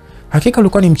 Hakika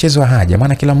ulikuwa ni mchezo wa haja,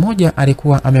 maana kila mmoja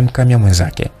alikuwa amemkamia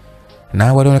mwenzake.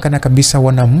 Na walionekana kabisa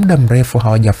wana muda mrefu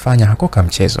hawajafanya hakoka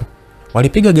mchezo.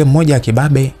 Walipiga game moja ya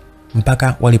kibabe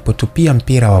mpaka walipotupia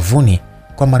mpira wavuni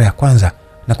kwa mara ya kwanza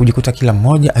na kujikuta kila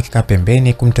mmoja akikaa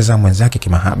pembeni kumtazama mwenzake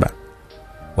kimahaba.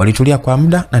 Walitulia kwa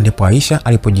muda na ndipo Aisha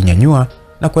alipojinyanyua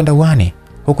na kwenda uani,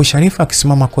 huku Sharifa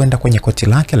akisimama kwenda kwenye koti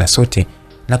lake la suti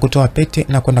na kutoa pete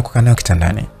na kwenda kukaa nayo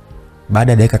kitandani.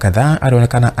 Baada ya dakika kadhaa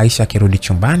alionekana Aisha akirudi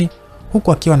chumbani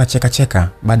huku akiwa anacheka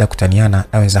baada ya kutaniana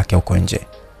na wenzake huko nje.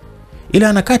 Ila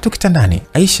anakaa tu kitandani,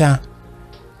 Aisha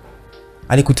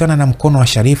alikutana na mkono wa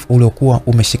Sharif uliokuwa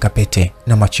umeshika pete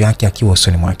na macho yake akiwa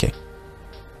usoni mwake.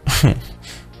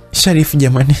 Sharif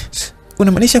jamani,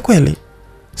 unamaanisha kweli?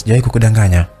 Sijawahi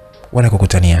kukudanganya wala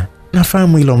kukutania.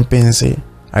 Nafahamu hilo mpenzi.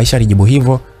 Aisha alijibu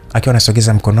hivyo akiwa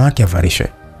anasogeza mkono wake avarishwe.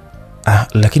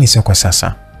 Lakini sio kwa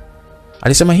sasa.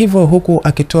 Alisema hivyo huku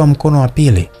akitoa mkono wa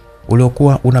pili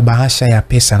uliokuwa una bahasha ya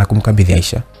pesa na kumkabidhi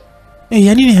Aisha.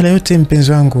 Ya nini hela yote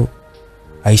mpenzi wangu?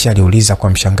 Aisha aliuliza kwa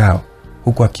mshangao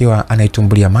huku akiwa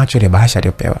anaitumbulia macho ile bahasha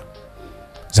aliyopewa.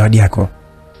 Zawadi yako.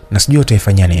 Na sijui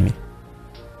utaifanyia nini.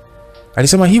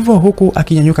 Alisema hivyo huku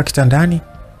akinyanyuka kitandani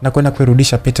na kwenda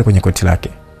kuirudisha pete kwenye koti lake.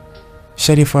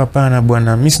 Sharifu, hapana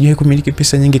bwana, mimi sijawahi kumiliki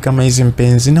pesa nyingi kama hizi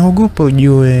mpenzi, naogopa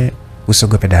ujue.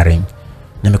 Usiogope darling.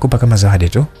 Nimekupa kama zawadi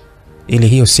tu ili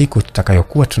hiyo siku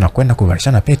tutakayokuwa tunakwenda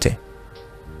kuvalishana pete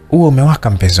uwe umewaka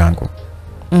mpenzi wangu.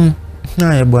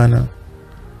 Haya bwana.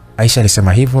 Aisha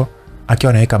alisema hivyo akiwa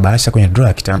anaweka bahasha kwenye drawer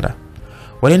ya kitanda.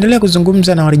 Waliendelea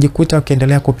kuzungumza na walijikuta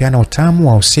wakiendelea kupeana utamu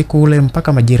wa usiku ule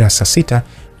mpaka majira ya saa 6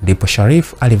 ndipo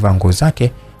Sharif alivaa nguo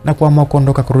zake na kuamua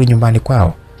kuondoka kurudi nyumbani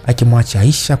kwao, akimwacha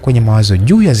Aisha kwenye mawazo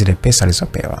juu ya zile pesa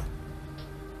alizopewa.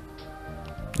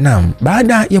 Naam,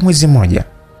 baada ya mwezi mmoja.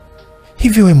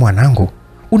 Hivi wewe mwanangu,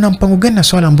 una mpango gani na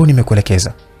swala ambalo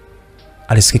nimekuelekeza?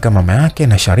 Alisikika mama yake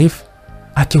na Sharif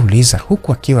akiuliza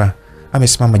huku akiwa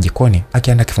amesimama jikoni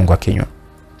akiandaa kifungua kinywa.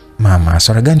 Mama,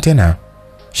 swala gani tena?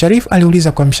 Sharif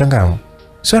aliuliza kwa mshangao.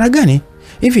 Swala gani?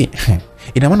 Hivi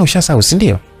ina maana ushasahau, si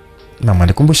ndio? Mama,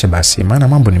 nikumbushe basi, maana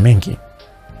mambo ni mengi.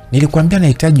 Nilikwambia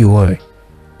nahitaji uoe.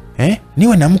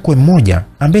 Niwe na mkwe mmoja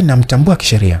ambaye namtambua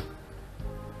kisheria.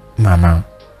 Mama,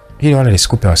 hilo wala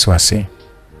lisikupe wasiwasi.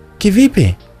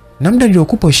 Kivipi? Na muda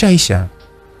niliokupa ushaisha.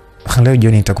 Leo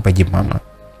jioni nitakupa jibu mama.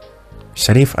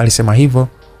 Sharif alisema hivyo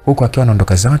huku akiwa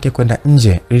anaondoka zake kwenda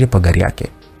nje lilipo gari yake.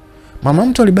 Mama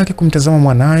mtu alibaki kumtazama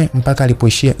mwanae mpaka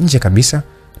alipoishia nje kabisa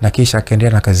na kisha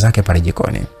akaendelea na kazi zake pale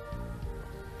jikoni.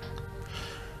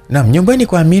 Na nyumbani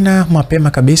kwa Amina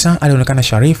mapema kabisa alionekana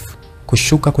Sharif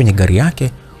kushuka kwenye gari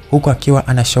yake huku akiwa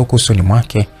ana shauku usoni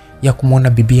mwake ya kumuona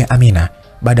bibi Amina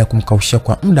baada ya kumkaushia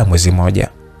kwa muda mwezi mmoja.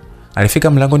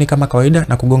 Alifika mlangoni kama kawaida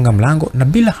na kugonga mlango na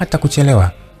bila hata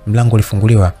kuchelewa mlango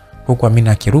ulifunguliwa huku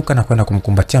Amina akiruka na kwenda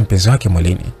kumkumbatia mpenzi wake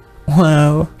mwilini.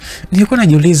 Wow, nilikuwa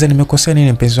najiuliza nimekosea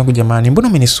nini mpenzi wangu jamani, mbona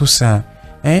umenisusa?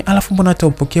 Alafu mbona hata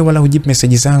upokee wala hujibu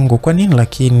message zangu? Kwa nini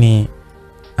lakini?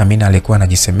 Amina alikuwa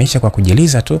anajisemesha kwa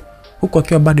kujiliza tu huku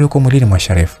akiwa bado yuko mwilini mwa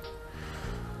Sharif.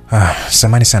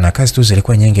 Samahani sana, kazi tu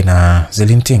zilikuwa nyingi na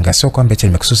zilintinga, sio kwamba eti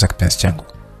nimekususa kipenzi changu.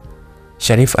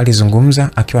 Sharif alizungumza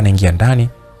akiwa anaingia ndani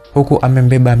huku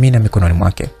amembeba Amina mikononi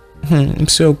mwake.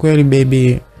 Sio kweli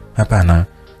baby. Hapana,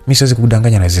 mimi siwezi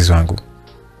kukudanganya na zizi wangu.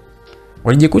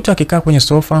 Walijikuta akikaa kwenye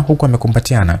sofa huku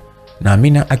amekumbatiana na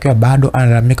Amina akiwa bado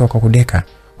analalamika kwa kudeka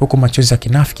huku machozi ya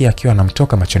kinafiki akiwa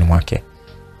anamtoka machoni mwake.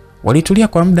 Walitulia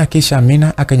kwa muda kisha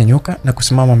Amina akanyanyuka na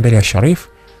kusimama mbele ya Sharif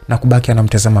na kubaki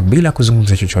anamtazama bila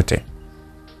kuzungumza chochote.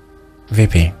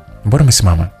 Vipi? Mbona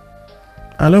umesimama?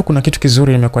 Leo kuna kitu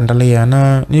kizuri nimekuandalia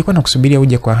na nilikuwa nakusubiria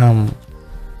uje kwa hamu.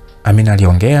 Amina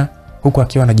aliongea huku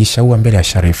akiwa anajishaua mbele ya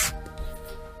Sharif.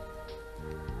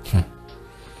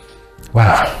 Wow,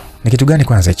 ni kitu gani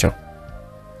kwanza hicho?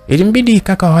 Ilimbidi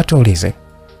kaka wa watu waulize.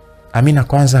 Amina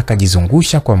kwanza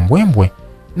akajizungusha kwa mbwembwe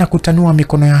na kutanua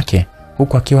mikono yake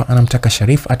huku akiwa anamtaka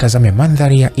Sharif atazame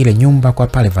mandhari ya ile nyumba kwa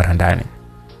pale varandani.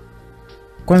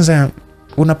 Kwanza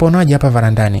unaponaje hapa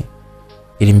varandani?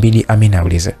 Ilimbidi Amina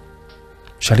aulize.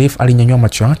 Sharif alinyanyua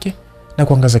macho yake na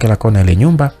kuangaza kila kona ile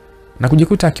nyumba na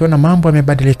kujikuta akiona mambo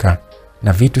yamebadilika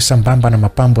na vitu sambamba na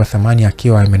mapambo ya thamani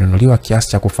akiwa yamenunuliwa kiasi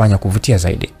cha kufanya kuvutia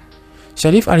zaidi.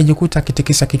 Sharif alijikuta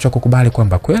akitikisa kichwa kukubali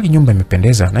kwamba kweli nyumba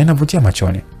imependeza na inavutia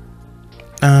machoni.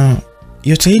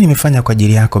 yote hii nimefanya kwa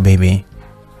ajili yako baby.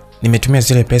 Nimetumia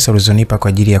zile pesa ulizonipa kwa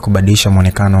ajili ya kubadilisha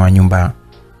muonekano wa nyumba.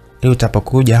 Ili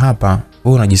utapokuja hapa,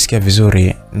 wewe unajisikia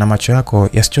vizuri na macho yako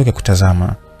yasichoke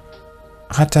kutazama.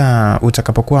 Hata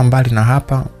utakapokuwa mbali na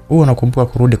hapa, wewe unakumbuka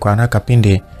kurudi kwa haraka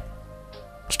pindi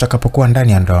tutakapokuwa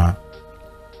ndani ya ndoa.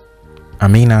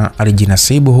 Amina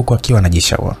alijinasibu huku akiwa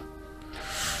anajishaua.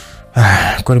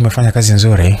 Kweli umefanya kazi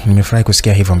nzuri, nimefurahi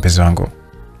kusikia hivyo mpenzi wangu.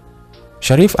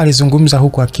 Sharif alizungumza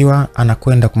huku akiwa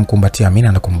anakwenda kumkumbatia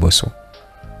Amina na kumbusu.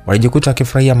 Walijikuta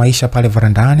wakifurahia maisha pale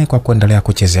varandani kwa kuendelea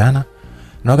kuchezeana.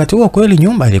 Na wakati huo kweli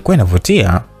nyumba ilikuwa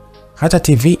inavutia. Hata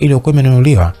TV iliyokuwa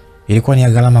imenunuliwa ilikuwa ni ya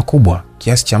gharama kubwa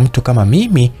kiasi cha mtu kama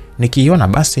mimi nikiiona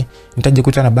basi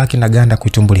nitajikuta na baki na ganda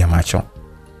kuitumbulia macho.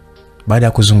 Baada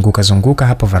ya kuzunguka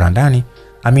hapo varandani,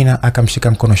 Amina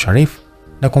akamshika mkono Sharif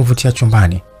na kumvutia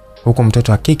chumbani, huku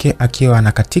mtoto wa kike akiwa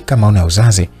anakatika maono ya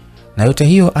uzazi, na yote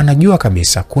hiyo anajua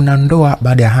kabisa kuna ndoa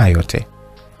baada ya hayo yote.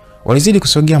 Walizidi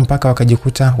kusogea mpaka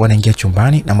wakajikuta wanaingia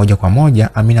chumbani, na moja kwa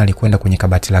moja Amina alikwenda kwenye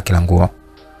kabati lake la nguo.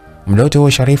 Muda wote huo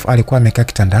Sharif alikuwa amekaa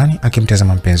kitandani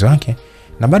akimtazama mpenzi wake,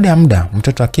 na baada ya muda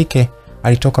mtoto wa kike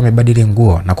alitoka amebadili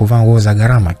nguo na kuvaa nguo za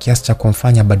gharama kiasi cha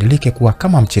kumfanya badilike kuwa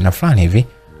kama mchina fulani hivi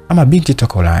ama binti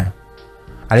toka Ulaya.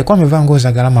 Alikuwa amevaa nguo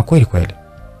za gharama kweli kweli.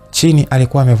 Chini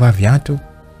alikuwa amevaa viatu,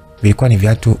 vilikuwa ni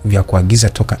viatu vya kuagiza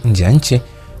toka nje ya nchi,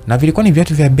 na vilikuwa ni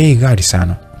viatu vya bei ghali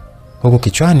sana. Huko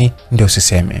kichwani ndio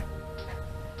usiseme.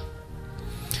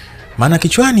 Maana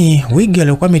kichwani wigi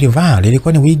aliyokuwa amelivaa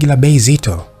lilikuwa ni wigi la bei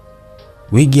zito.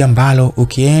 Wigi ambalo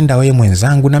ukienda wewe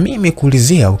mwenzangu na mimi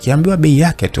kuulizia, ukiambiwa bei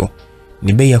yake tu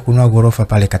ni bei ya kununua gorofa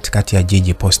pale katikati ya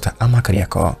jiji Posta ama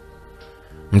Kariakoo.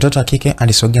 Mtoto wa kike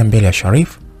alisogea mbele ya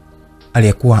Sharif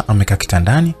aliyekuwa amekaa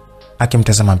kitandani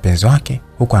akimtazama mpenzi wake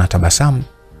huku anatabasamu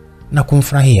na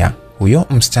kumfurahia huyo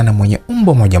msichana mwenye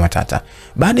umbo moja matata.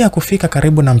 Baada ya kufika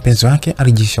karibu na mpenzi wake,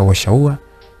 alijishaua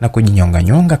na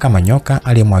kujinyonga kama nyoka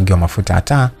aliyemwagiwa mafuta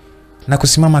hata, na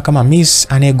kusimama kama miss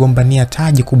anayegombania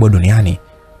taji kubwa duniani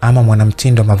ama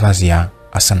mwanamtindo mavazi ya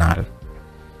Arsenal.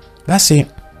 Basi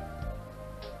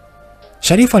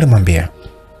Sharif alimwambia,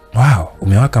 "Wow,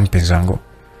 umewaka mpenzi wangu.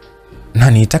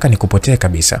 Na nitaka nikupotee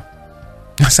kabisa."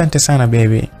 "Asante sana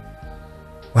baby."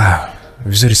 "Wow,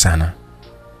 vizuri sana.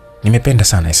 Nimependa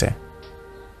sana ese."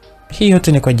 "Hii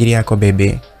yote ni kwa ajili yako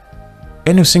baby.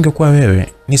 Yaani usingekuwa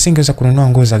wewe, nisingeweza kununua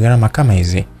nguo za gharama kama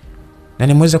hizi. Na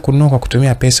nimeweza kununua kwa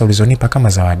kutumia pesa ulizonipa kama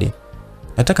zawadi.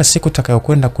 Nataka siku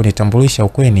utakayokwenda kunitambulisha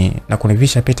ukweni na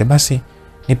kunivisha pete basi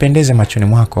nipendeze machoni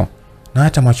mwako, na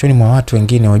hata machoni mwa watu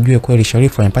wengine wajue kweli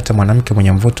Sharifu amepata mwanamke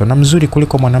mwenye mvuto na mzuri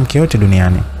kuliko mwanamke yote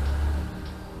duniani."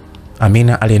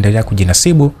 Amina aliendelea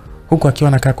kujinasibu huku akiwa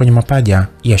anakaa kwenye mapaja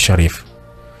ya Sharif.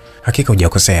 "Hakika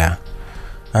hujakosea.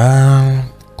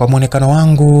 Kwa muonekano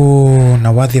wangu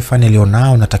na wadhifa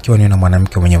nilionao, natakiwa niwe na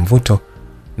mwanamke mwenye mvuto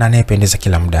na anayependeza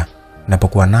kila muda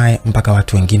napokuwa naye mpaka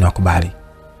watu wengine wakubali."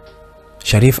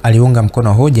 Sharif aliunga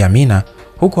mkono hoja Amina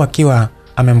huku akiwa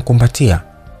amemkumbatia,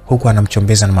 huku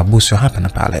anamchombeza na mabusu hapa na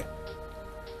pale.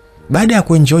 Baada ya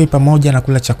kuenjoy pamoja na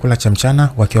kula chakula cha mchana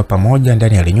wakiwa pamoja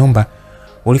ndani ya nyumba,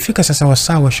 ulifika sasa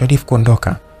wasaa wa Sharif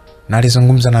kuondoka, na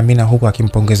alizungumza na Amina huku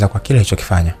akimpongeza kwa kile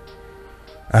alichokifanya.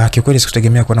 "Kikweli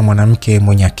sikutegemea kuona mwanamke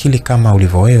mwenye akili kama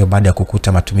ulivyo wewe baada ya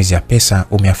kukuta matumizi ya pesa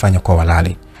umeyafanya kwa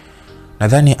walali.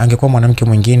 Nadhani angekuwa mwanamke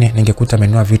mwingine ningekuta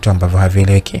amenunua vitu ambavyo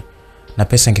havieleweki na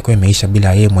pesa ingekuwa imeisha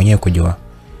bila yeye mwenyewe kujua.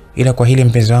 Ila kwa hili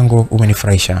mpenzi wangu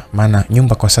umenifurahisha, maana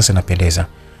nyumba kwa sasa inapendeza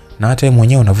na hata yeye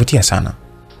mwenyewe unavutia sana."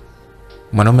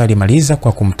 Mwanaume alimaliza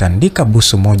kwa kumtandika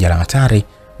busu moja la hatari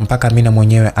mpaka Amina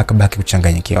mwenyewe akabaki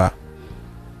kuchanganyikiwa.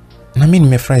 "Na mimi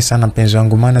nimefurahi sana mpenzi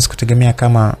wangu, maana sikutegemea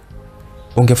kama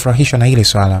ungefurahishwa na hili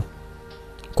swala."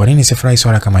 "Kwa nini sifurahi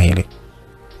swala kama hili?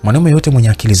 Mwanaume yote mwenye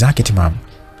akili zake timamu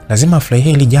lazima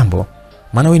afurahie hili jambo,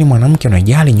 maana wewe ni mwanamke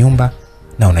unajali nyumba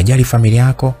na unajali familia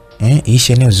yako,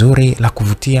 iishi eneo zuri la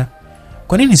kuvutia.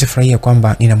 Kwa nini sifurahie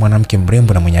kwamba nina mwanamke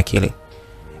mrembo na mwenye akili?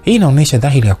 Hii inaonyesha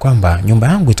dhahiri ya kwamba nyumba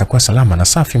yangu itakuwa salama na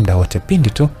safi muda wote pindi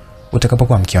tu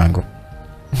utakapokuwa mke wangu."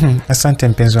 "Asante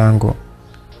mpenzi wangu."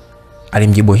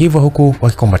 Alimjibu hivyo huku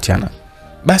wakikumbatiana.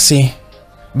 Basi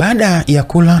baada ya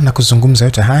kula na kuzungumza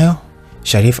yote hayo,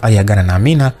 Sharif aliagana na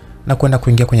Amina na kwenda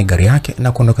kuingia kwenye gari yake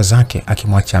na kuondoka zake,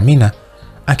 akimwacha Amina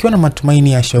akiwa na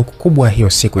matumaini ya shauku kubwa hiyo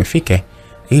siku ifike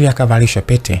ili akavalishwe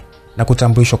pete na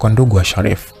kutambulishwa kwa ndugu wa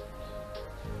Sharif.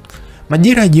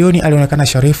 Majira ya jioni alionekana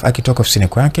Sharif akitoka ofisini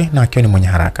kwake na akiwa ni mwenye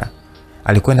haraka.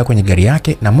 Alikwenda kwenye gari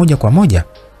yake na moja kwa moja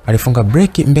alifunga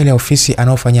breki mbele ya ofisi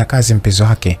anaofanyia kazi mpenzi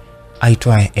wake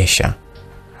aitwaye Aisha.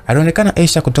 Alionekana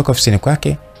Aisha kutoka ofisini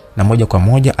kwake na moja kwa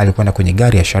moja alikwenda kwenye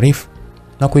gari ya Sharif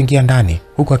na kuingia ndani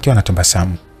huku akiwa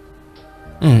anatabasamu.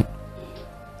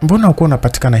 mbona uko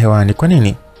unapatikana hewani? Kwa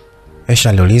nini? Aisha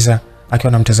aliuliza akiwa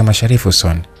anamtazama Sharifu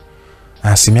usoni.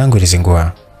 Simu yangu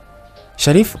ilizingua.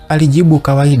 Sharif alijibu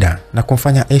kawaida na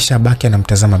kumfanya Aisha baki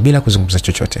anamtazama bila kuzungumza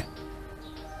chochote.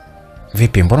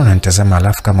 Vipi, mbona unanitazama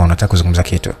alafu kama unataka kuzungumza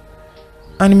kitu?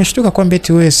 Nimeshtuka kwamba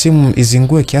eti wewe simu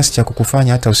izingue kiasi cha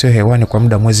kukufanya hata usiwe hewani kwa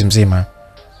muda mwezi mzima.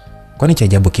 Kwani cha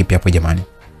ajabu kipi hapo jamani?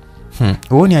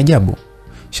 Uone ajabu?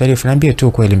 Sharif, niambie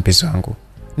tu kweli mpenzi wangu.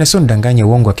 Na sio ndanganye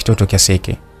uongo wa kitoto kiasi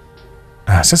hiki.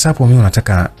 Sasa hapo mimi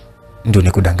unataka ndio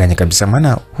nikudanganye kabisa,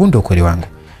 maana huu ndio kweli wangu.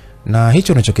 Na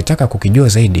hicho unachokitaka kukijua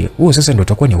zaidi, huo sasa ndio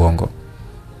utakuwa ni uongo.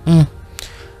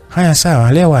 Haya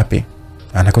sawa, leo wapi?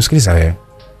 Nakusikiliza wewe.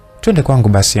 Twende kwangu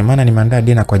basi, maana nimeandaa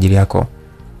dina kwa ajili yako.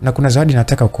 Na kuna zawadi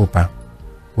nataka kukupa.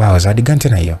 Wow, zawadi gani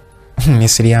tena hiyo? Ni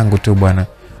siri yangu tu bwana.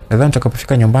 Nadhani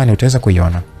utakapofika nyumbani utaweza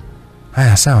kuiona.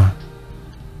 Haya sawa.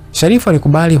 Sharifu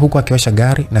alikubali huku akiwasha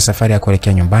gari na safari ya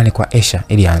kuelekea nyumbani kwa Aisha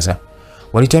ilianza.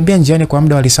 Walitembea njiani kwa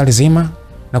muda wa lisali zima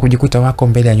na kujikuta wako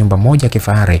mbele ya nyumba moja ya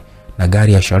kifahari na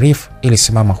gari ya Sharif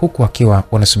ilisimama huku akiwa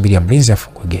wanasubiria mlinzi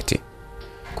afungue geti.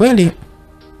 Kweli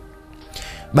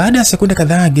baada ya sekunde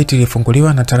kadhaa geti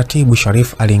lilifunguliwa na taratibu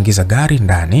Sharif aliingiza gari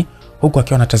ndani huku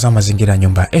akiwa anatazama mazingira ya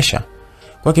nyumba ya Aisha.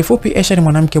 Kwa kifupi, Aisha ni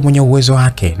mwanamke mwenye uwezo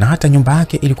wake na hata nyumba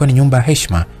yake ilikuwa ni nyumba ya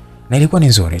heshima na ilikuwa ni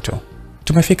nzuri tu.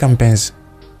 Tumefika mpenzi,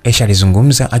 Aisha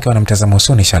alizungumza akiwa anamtazama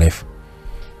usoni Sharif.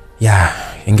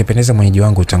 Ingependeza mwenyeji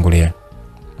wangu utangulie.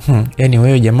 Yaani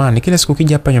wewe jamani, kila siku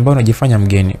kija hapa nyumbani unajifanya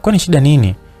mgeni. Kwani shida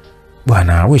nini?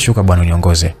 Bwana, wewe shuka bwana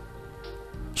uniongoze.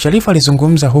 Sharif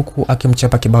alizungumza huku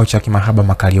akimchapa kibao cha kimahaba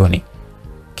makalioni.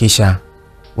 Kisha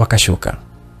wakashuka.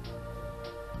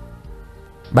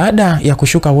 Baada ya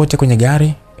kushuka wote kwenye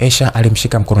gari, Aisha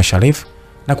alimshika mkono Sharif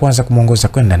na kuanza kumuongoza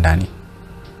kwenda ndani.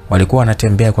 Walikuwa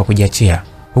wanatembea kwa kujiachia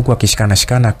huku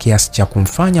akishikana kiasi cha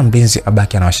kumfanya mlinzi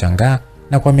abaki anawashangaa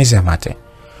na kwa meza ya mate.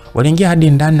 Waliingia hadi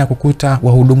ndani na kukuta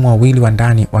wahudumu wawili wa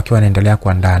ndani wakiwa wanaendelea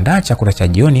kuandaa chakula cha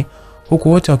jioni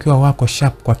huku wote wakiwa wako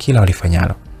sharp kwa kila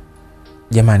walifanyalo.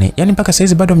 Jamani, yani mpaka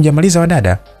saizi bado mjamaliza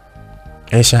wadada?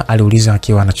 Aisha aliuliza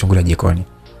akiwa anachungulia jikoni.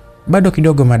 Bado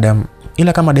kidogo madam,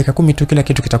 ila kama dakika 10 tu kila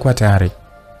kitu kitakuwa tayari.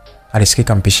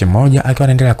 Alisikika mpishi mmoja akiwa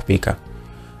anaendelea kupika.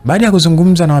 Baada ya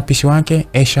kuzungumza na wapishi wake,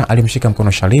 Aisha alimshika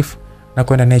mkono Sharif na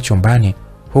kwenda naye chumbani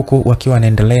huku wakiwa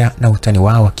wanaendelea na utani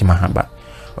wao wa kimahaba.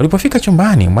 Walipofika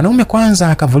chumbani, mwanaume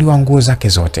kwanza akavuliwa nguo zake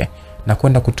zote na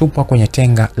kwenda kutupwa kwenye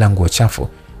tenga la nguo chafu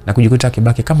na kujikuta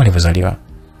akibaki kama alivyozaliwa.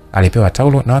 Alipewa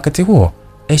taulo na wakati huo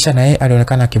Aisha naye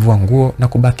alionekana akivua nguo na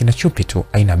kubaki na chupi tu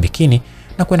aina bikini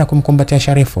na kwenda kumkumbatia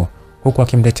Sharifu huku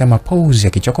akimletea mapouzi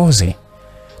ya kichokozi.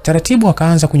 Taratibu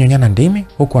akaanza kunyonyana ndimi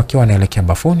huku akiwa anaelekea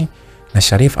bafuni na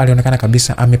Sharif alionekana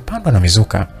kabisa amepandwa na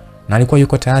mizuka na alikuwa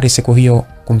yuko tayari siku hiyo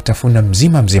kumtafuna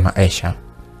mzima Aisha.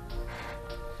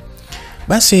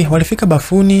 Basi walifika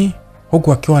bafuni huku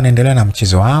wakiwa wanaendelea na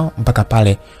mchezo wao mpaka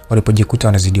pale walipojikuta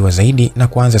wanazidiwa zaidi na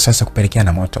kuanza sasa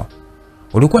kupelekeana moto.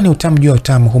 Ulikuwa ni utamu juu ya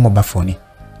utamu humo bafuni,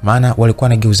 maana walikuwa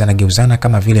wanageuzana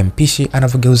kama vile mpishi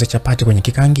anavyogeuza chapati kwenye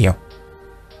kikaangio.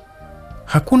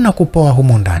 Hakuna kupoa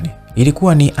humo ndani.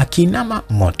 Ilikuwa ni akinama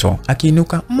moto,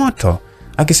 akiinuka moto,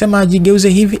 akisema ajigeuze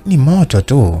hivi ni moto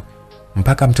tu.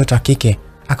 Mpaka mtoto wa kike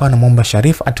akawa anamuomba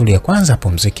Sharif atulie kwanza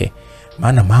apumzike,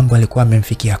 maana mambo alikuwa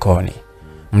amemfikia kooni.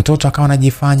 Mtoto akawa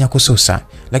anajifanya kususa,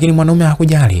 lakini mwanaume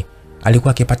hakujali.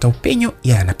 Alikuwa akipata upenyo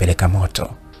yeye anapeleka moto.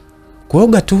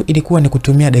 Kuoga tu ilikuwa ni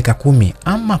kutumia dakika 10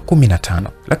 ama 15,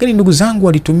 lakini ndugu zangu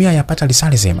walitumia yapata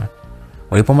lisali zima.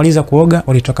 Walipomaliza kuoga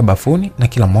walitoka bafuni na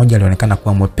kila mmoja alionekana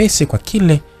kuwa mwepesi kwa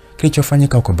kile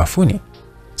kilichofanyika huko bafuni.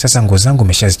 Sasa nguo zangu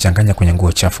umeshazichanganya kwenye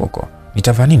nguo chafu huko.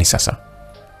 Nitavaa nini sasa?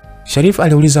 Sharif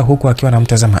aliuliza huku akiwa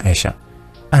anamtazama Aisha.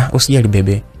 Usijali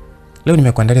bebe. Leo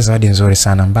nimekuandalia zawadi nzuri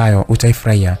sana ambayo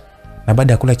utaifurahia. Na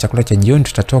baada ya kula chakula cha jioni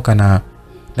tutatoka na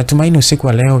natumaini usiku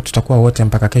wa leo tutakuwa wote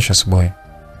mpaka kesho asubuhi.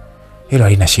 Hilo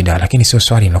halina shida, lakini sio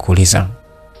swali ninakuuliza.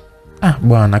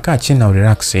 Bwana kaa chini na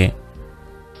relax.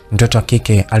 Mtoto wa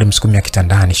kike alimsukumia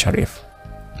kitandani Sharif.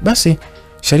 Basi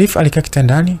Sharif alikaa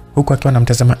kitandani huku akiwa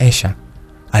anamtazama Aisha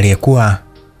aliyekuwa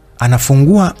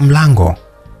anafungua mlango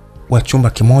wa chumba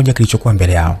kimoja kilichokuwa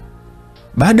mbele yao.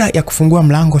 Baada ya kufungua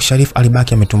mlango, Sharif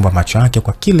alibaki ametumbua macho yake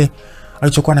kwa kile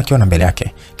alichokuwa anakiona mbele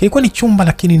yake. Kilikuwa ni chumba,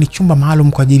 lakini ni chumba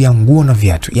maalum kwa ajili ya nguo na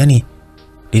viatu. Yaani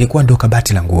lilikuwa ndio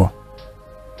kabati la nguo.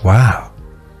 Wow.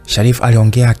 Sharif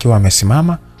aliongea akiwa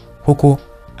amesimama huku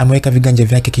ameweka viganja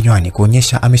vyake kinywani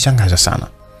kuonyesha ameshangazwa sana.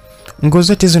 Nguo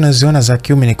zote hizo unaziona za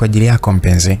kiume ni kwa ajili yako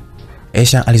mpenzi.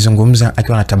 Aisha alizungumza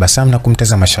akiwa anatabasamu na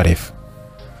kumtazama Sharif.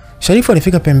 Sharif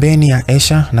alifika pembeni ya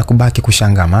Aisha na kubaki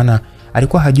kushangaa, maana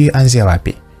alikuwa hajui anzia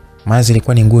wapi. Maana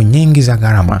zilikuwa ni nguo nyingi za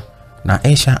gharama na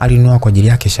Aisha alinunua kwa ajili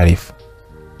yake Sharif.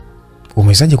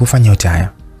 Umewezaje kufanya yote haya?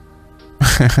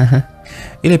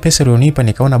 Ile pesa ulionipa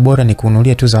nikaona bora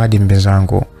nikununulie tu zawadi mpenzi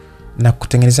wangu na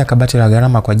kutengenezea kabati la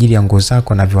gharama kwa ajili ya nguo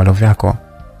zako na viwalo vyako.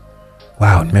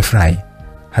 Wow, nimefurahi.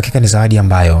 Hakika ni zawadi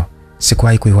ambayo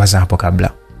sikuwahi kuiwaza hapo kabla.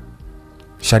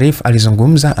 Sharif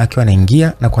alizungumza akiwa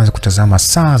anaingia na kuanza kutazama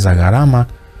saa za gharama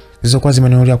zilizokuwa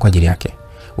zimenunuliwa kwa ajili yake.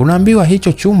 Unaambiwa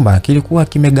hicho chumba kilikuwa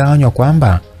kimegawanywa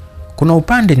kwamba kuna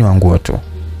upande ni wa nguo tu.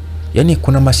 Yaani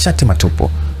kuna mashati matupu,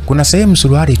 kuna sehemu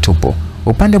suruali tupu.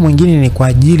 Upande mwingine ni kwa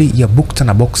ajili ya bukta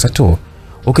na boxer tu.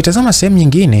 Ukitazama sehemu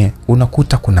nyingine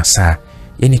unakuta kuna saa.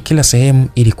 Yaani kila sehemu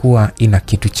ilikuwa ina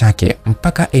kitu chake,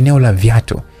 mpaka eneo la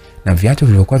viatu. Na viatu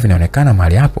vilivyokuwa vinaonekana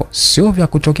mahali hapo sio vya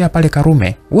kutokea pale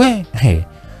Karume.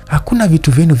 Hakuna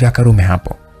vitu vyenu vya Karume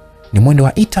hapo. Ni mwendo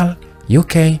wa Italy,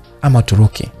 UK ama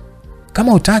Uturuki.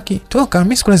 Kama utaki toka,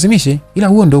 mimi sikulazimishi, ila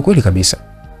huo ndio kweli kabisa.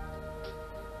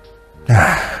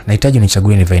 Nahitaji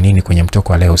unichagulie nivae nini kwenye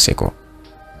mtoko wa leo usiku.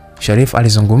 Sharif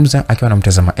alizungumza akiwa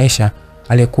anamtazama Aisha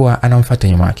aliyekuwa anamfuata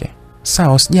nyuma yake.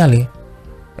 Sawa, usijali.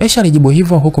 Aisha alijibu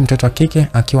hivyo huku mtoto wa kike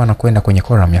akiwa anakwenda kwenye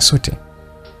koram ya suti.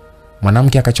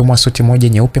 Mwanamke akachomoa suti moja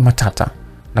nyeupe matata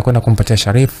na kwenda kumpatia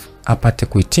Sharif apate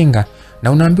kuitinga,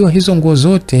 na unaambiwa hizo nguo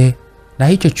zote na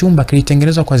hicho chumba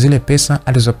kilitengenezwa kwa zile pesa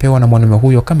alizopewa na mwanamume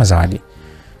huyo kama zawadi.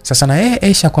 Sasa na yeye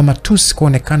Aisha kwa matusi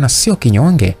kuonekana sio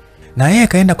kinyonge, na yeye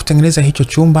kaenda kutengeneza hicho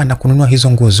chumba na kununua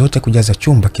hizo nguo zote kujaza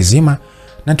chumba kizima,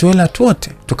 na tuela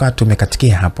tuote tukawa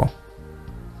tumekatikia hapo.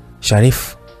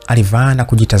 Sharif alivaa na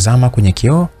kujitazama kwenye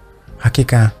kioo.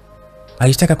 Hakika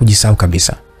alitaka kujisahau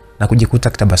kabisa na kujikuta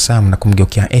kitabasamu na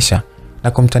kumgeukia Aisha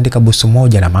na kumtandika busu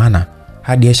moja la maana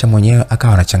hadi Aisha mwenyewe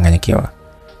akawa anachanganyikiwa.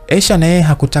 Aisha naye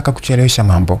hakutaka kuchelewesha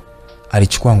mambo.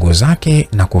 Alichukua nguo zake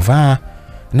na kuvaa,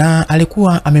 na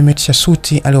alikuwa amemetisha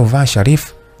suti aliyovaa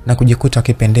Sharif na kujikuta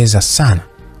akipendeza sana.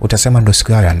 Utasema ndio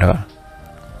siku yao ya ndoa.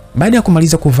 Baada ya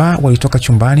kumaliza kuvaa, walitoka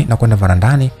chumbani na kwenda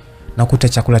varandani na kukuta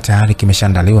chakula tayari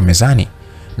kimeshaandaliwa mezani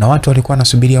na watu walikuwa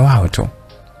wanasubiria wao tu.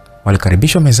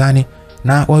 Walikaribishwa mezani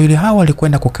na wawili hao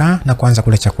walikwenda kukaa na kuanza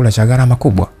kula chakula cha gharama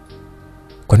kubwa.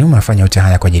 Kwa nini unafanya yote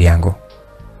haya kwa ajili yangu?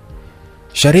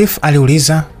 Sharif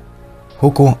aliuliza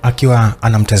huku akiwa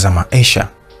anamtazama Aisha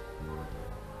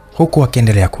huku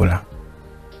akiendelea kula.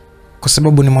 Kwa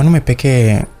sababu ni mwanaume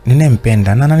pekee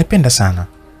ninayempenda na ananipenda sana.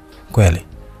 Kweli?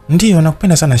 Ndiyo,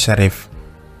 nakupenda sana Sharif.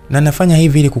 Na nafanya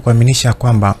hivi ili kukuaminisha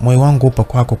kwamba moyo wangu upo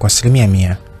kwako kwa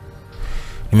 100%.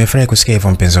 Nimefurahi kusikia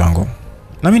hivyo mpenzi wangu.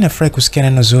 Na mimi nafurahi kusikia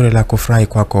neno zuri la kufurahi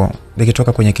kwako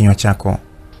likitoka kwenye kinywa chako.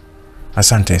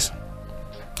 Asante.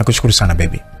 Nakushukuru sana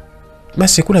baby.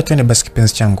 Basi kula twende basi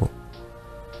kipenzi changu.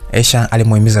 Aisha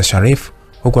alimuhimiza Sharif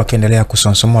huku akiendelea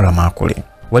kusonsomola maakuli.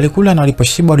 Walikula na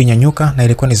waliposhiba walinyanyuka, na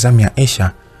ilikuwa ni zamu ya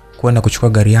Aisha kwenda kuchukua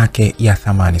gari yake ya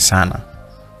thamani sana.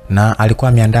 Na alikuwa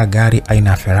ameandaa gari aina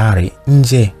ya Ferrari.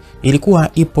 Nje ilikuwa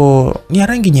ipo ni ya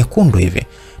rangi nyekundu hivi.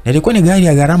 Na ilikuwa ni gari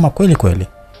ya gharama kweli kweli.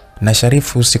 Na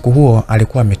Sharifu usiku huo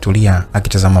alikuwa ametulia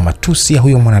akitazama matusi ya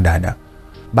huyo mwanadada.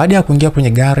 Baada ya kuingia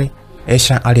kwenye gari,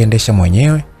 Aisha aliendesha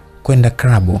mwenyewe kwenda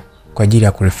klabu kwa ajili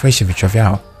ya kurefresh vichwa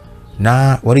vyao.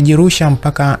 Na walijirusha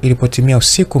mpaka ilipotimia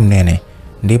usiku mnene,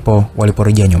 ndipo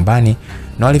waliporejea nyumbani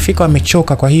na walifika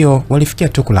wamechoka, kwa hiyo walifikia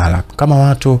tu kulala kama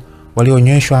watu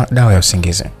walionyeshwa dawa ya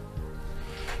usingizi.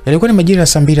 Ilikuwa ni majira ya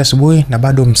saa 2 asubuhi na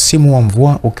bado msimu wa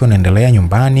mvua ukiwa unaendelea.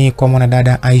 Nyumbani kwa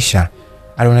mwanadada Aisha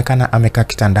alionekana amekaa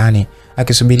kitandani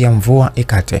akisubiria mvua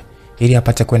ikate ili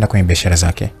apate kwenda kwenye biashara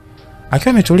zake.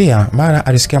 Akiwa ametulia, mara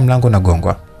alisikia mlango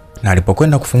unagongwa, na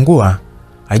alipokwenda kufungua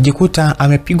alijikuta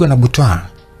amepigwa na butwaa.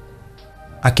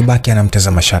 Akibaki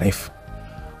anamtazama Sharif.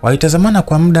 Walitazamana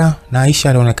kwa muda na Aisha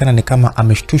alionekana ni kama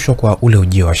ameshtushwa kwa ule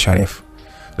ujio wa Sharif.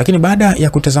 Lakini baada ya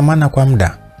kutazamana kwa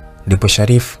muda ndipo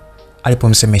Sharif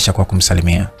alipomsemesha kwa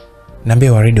kumsalimia. Niambie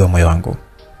waridi wa moyo wangu.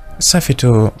 Safi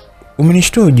tu,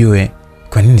 umenishtua ujue.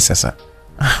 Kwa nini sasa?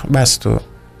 Basi tu.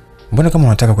 Mbona kama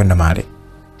unataka kwenda mahali?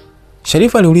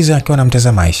 Sharif aliuliza akiwa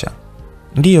anamtazama Aisha.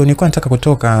 Ndiyo, nilikuwa nataka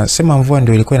kutoka, sema mvua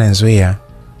ndio ilikuwa inanizuia.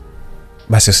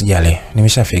 Basi usijali,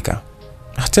 nimeshafika.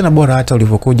 Tena bora hata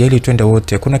ulivyokuja ili twende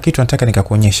wote. Kuna kitu nataka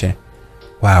nikakuonyeshe.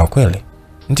 Wow, kweli?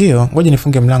 Ndiyo, ngoja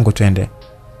nifunge mlango twende.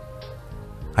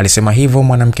 Alisema hivyo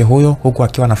mwanamke huyo huku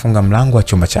akiwa anafunga mlango wa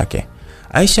chumba chake.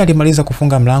 Aisha alimaliza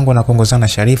kufunga mlango na kuongozana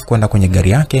Sharif kwenda kwenye gari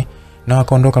yake na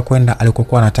wakaondoka kwenda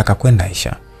alikokuwa anataka kwenda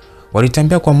Aisha.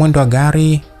 Walitembea kwa mwendo wa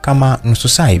gari kama nusu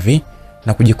saa hivi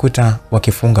na kujikuta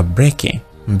wakifunga breki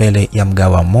mbele ya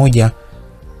mgahawa mmoja,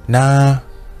 na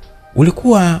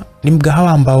ulikuwa ni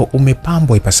mgahawa ambao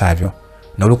umepambwa ipasavyo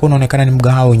na ulikuwa unaonekana ni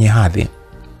mgahawa wenye hadhi.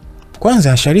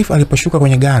 Kwanza Sharif aliposhuka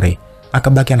kwenye gari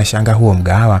akabaki anashangaa huo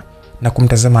mgahawa na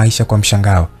kumtazama Aisha kwa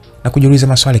mshangao na kujiuliza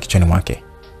maswali kichwani mwake.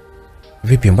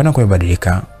 Vipi, mbona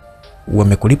kumebadilika?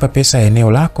 wamekulipa pesa ya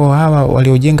eneo lako hawa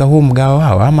waliojenga huu mgawa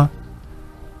wao ama?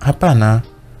 Hapana,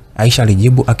 Aisha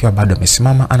alijibu akiwa bado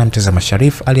amesimama anamtazama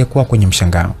Sharif aliyekuwa kwenye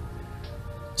mshangao.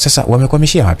 Sasa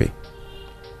wamekwamishia wapi?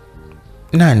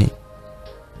 Nani?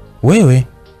 Wewe?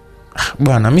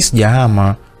 Bwana, mimi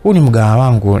sijahama. Huu ni mgawa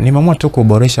wangu. Nimeamua tu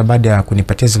kuboresha baada ya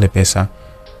kunipatia zile pesa.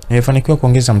 Nimefanikiwa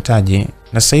kuongeza mtaji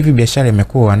na sasa hivi biashara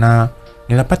imekuwa na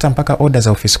ninapata mpaka oda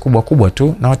za ofisi kubwa kubwa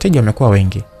tu na wateja wamekuwa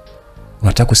wengi.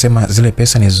 Unataka kusema zile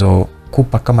pesa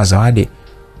nilizokupa kama zawadi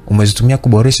umezitumia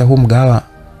kuboresha huu mgawa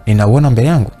ninauona mbele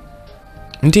yangu?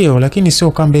 Ndiyo, lakini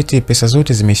sio kwamba eti pesa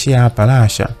zote zimeishia hapa, la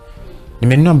hasha.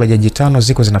 Nimenunua bajaji 5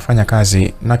 ziko zinafanya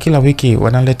kazi na kila wiki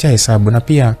wanaletea hesabu, na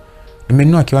pia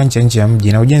nimenunua kiwanja nje ya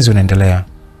mji na ujenzi unaendelea.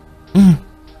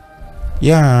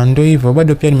 Ya, ndio hivyo.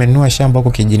 Bado pia nimenunua shamba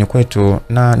huko kijijini kwetu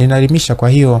na ninalimisha, kwa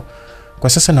hiyo kwa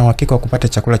sasa na uhakika wa kupata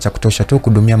chakula cha kutosha tu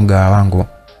kudumia mgawa wangu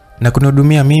na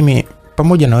kunihudumia mimi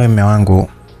pamoja na wewe mume wangu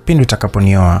pindi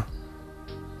utakaponioa.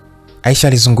 Aisha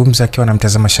alizungumza akiwa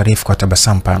anamtazama Sharif kwa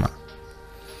tabasamu pana.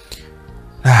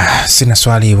 Sina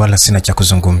swali wala sina cha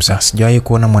kuzungumza. Sijawahi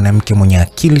kuona mwanamke mwenye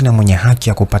akili na mwenye haki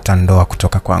ya kupata ndoa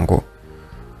kutoka kwangu.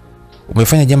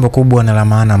 Umefanya jambo kubwa na la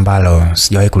maana ambalo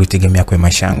sijawahi kulitegemea kwa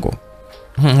maisha yangu.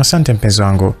 Asante mpenzi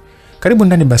wangu. Karibu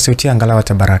ndani basi utie angalau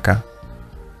tabaraka.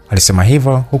 Alisema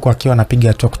hivyo huku akiwa anapiga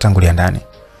hatua kutangulia ndani.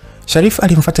 Sharif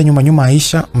alimfuata nyuma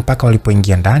Aisha mpaka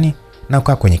walipoingia ndani na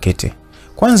kukaa kwenye kiti.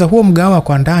 Kwanza huo mgawa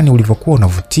kwa ndani ulivyokuwa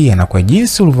unavutia na kwa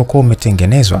jinsi ulivyokuwa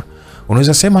umetengenezwa,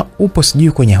 unaweza sema upo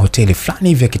sijui kwenye hoteli fulani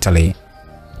hivi ya kitalii.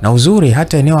 Na uzuri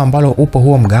hata eneo ambalo upo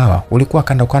huo mgawa ulikuwa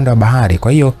kando kando ya bahari,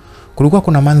 kwa hiyo kulikuwa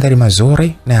kuna mandhari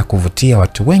mazuri na ya kuvutia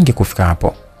watu wengi kufika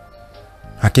hapo.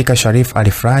 Hakika Sharif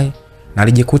alifurahi na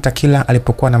alijikuta kila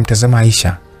alipokuwa anamtazama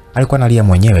Aisha alikuwa analia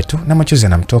mwenyewe tu na machozi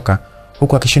yanamtoka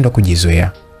huku akishindwa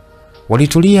kujizuia.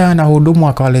 Walitulia na hudumu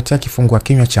akawaletea kifungua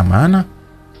kinywa cha maana,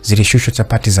 zilishushwa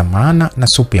chapati za maana na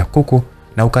supu ya kuku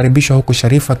na ukaribishwa, huku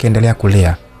Sharif akiendelea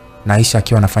kulea na Aisha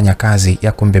akiwa anafanya kazi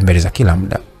ya kumbembeleza kila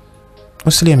muda.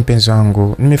 Usilie mpenzi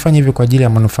wangu, nimefanya hivi kwa ajili ya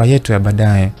manufaa yetu ya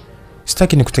baadaye.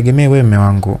 Sitaki nikutegemee wewe mume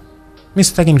wangu. Mimi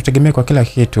sitaki nikutegemee kwa kila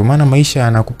kitu, maana maisha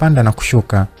yanakupanda na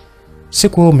kushuka.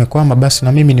 Siku wewe umekwama basi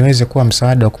na mimi niweze kuwa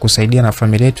msaada wa kukusaidia na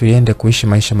familia yetu iende kuishi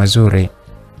maisha mazuri.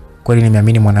 Kweli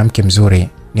nimeamini mwanamke mzuri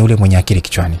ni ule mwenye akili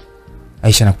kichwani.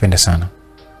 Aisha nakupenda sana.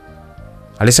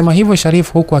 Alisema hivyo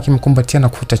Sharif huku akimkumbatia na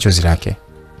kufuta chozi lake.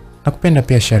 Nakupenda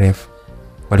pia Sharif.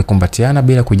 Walikumbatiana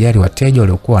bila kujali wateja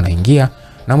waliokuwa wanaingia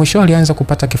na mwisho alianza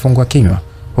kupata kifungua kinywa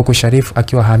huku Sharif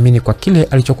akiwa haamini kwa kile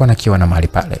alichokuwa nakiona mahali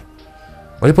pale.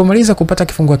 Walipomaliza kupata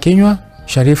kifungua kinywa,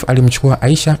 Sharif alimchukua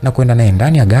Aisha na kwenda naye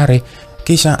ndani ya gari,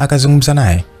 kisha akazungumza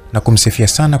naye na kumsifia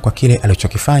sana kwa kile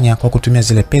alichokifanya kwa kutumia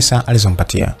zile pesa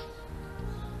alizompatia.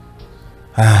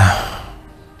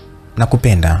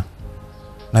 Nakupenda.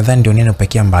 Nadhani ndio neno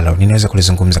pekee ambalo ninaweza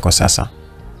kulizungumza kwa sasa.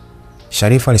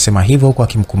 Sharif alisema hivyo huku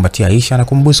akimkumbatia Aisha na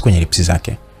kumbusu kwenye lipsi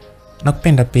zake.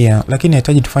 Nakupenda pia, lakini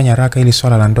nahitaji tufanye haraka ili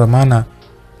swala la ndoa, maana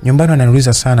nyumbani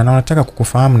wananiuliza sana na wanataka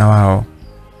kukufahamu na wao.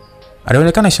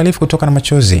 Alionekana Sharif kutoka na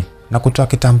machozi na kutoa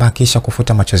kitambaa kisha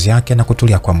kufuta machozi yake na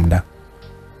kutulia kwa muda.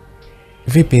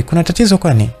 Vipi, kuna tatizo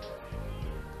kwani?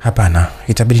 Hapana,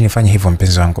 itabidi nifanye hivyo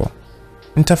mpenzi wangu.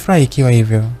 Nitafurahi ikiwa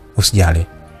hivyo, usijali.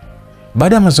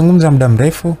 Baada ya mazungumzo ya muda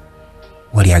mrefu,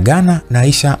 waliagana na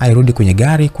Aisha airudi kwenye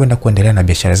gari kwenda kuendelea na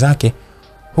biashara zake,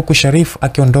 huku Sharif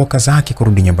akiondoka zake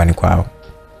kurudi nyumbani kwao.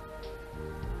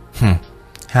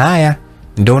 Haya,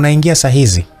 ndio unaingia saa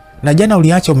hizi. Na jana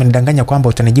uliacha umenidanganya kwamba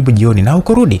utanijibu jioni na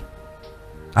ukurudi.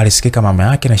 Alisikika mama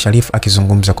yake na Sharif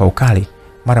akizungumza kwa ukali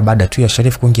mara baada tu ya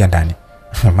Sharif kuingia ndani.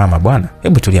 Mama bwana,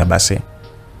 hebu tulia basi.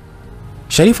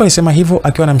 Sharif alisema hivyo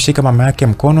akiwa anamshika mama yake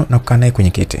mkono na kukaa naye kwenye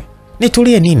kiti.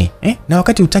 Nitulie nini? Na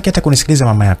wakati hutaki hata kunisikiliza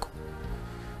mama yako.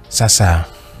 Sasa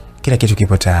kila kitu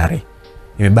kipo tayari.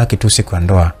 Imebaki tu siku ya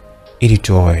ndoa ili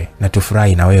tuoe na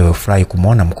tufurahi na wewe ufurahi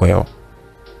kumuona mkweo.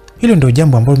 Hilo ndio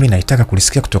jambo ambalo mimi naitaka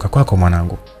kulisikia kutoka kwako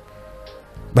mwanangu.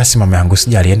 Basi mama yangu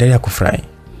sijali, endelea kufurahi.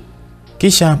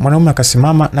 Kisha mwanaume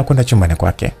akasimama na kwenda chumbani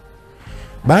kwake.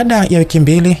 Baada ya wiki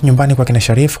 2 nyumbani kwa kina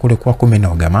Sharif kulikuwa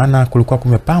kumenoga, maana kulikuwa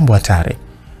kumepambwa hatari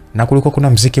na kulikuwa kuna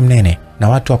muziki mnene na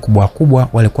watu wakubwa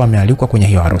walikuwa wamealikwa kwenye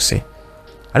hiyo harusi.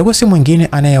 Alikuwa si mwingine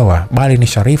anayeoa bali ni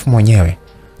Sharif mwenyewe,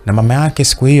 na mama yake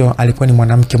siku hiyo alikuwa ni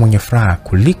mwanamke mwenye furaha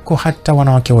kuliko hata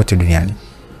wanawake wote duniani.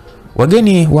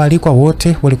 Wageni waalikwa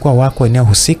wote walikuwa wako eneo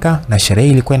husika na sherehe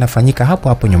ilikuwa inafanyika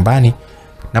hapo nyumbani,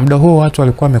 na muda huo watu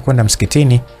walikuwa wamekwenda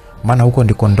msikitini, maana huko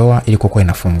ndiko ndoa ilikokuwa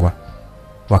inafungwa.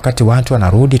 Wakati watu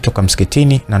wanarudi toka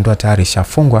msikitini na ndoa tayari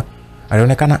ishafungwa,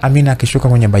 alionekana Amina akishuka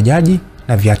kwenye bajaji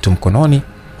na viatu mkononi,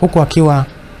 huku akiwa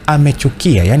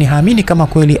amechukia, yani haamini kama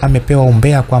kweli amepewa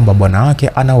umbea kwamba bwana wake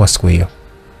anaoa siku hiyo.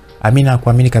 Amina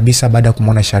hakuamini kabisa baada ya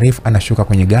kumuona Sharif anashuka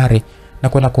kwenye gari na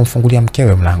kwenda kumfungulia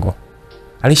mkewe mlango.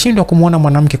 Alishindwa kumuona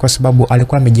mwanamke kwa sababu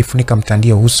alikuwa amejifunika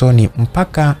mtandio usoni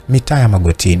mpaka mitaa ya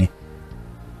magotini.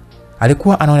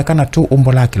 Alikuwa anaonekana tu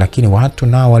umbo lake, lakini watu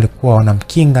nao walikuwa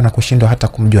wanamkinga na kushindwa hata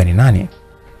kumjua ni nani.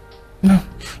 No,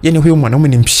 yani huyo mwanaume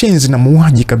ni mshenzi na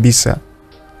muuaji kabisa.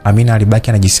 Amina alibaki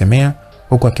anajisemea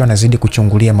huku akiwa anazidi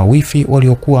kuchungulia mawifi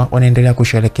waliokuwa wanaendelea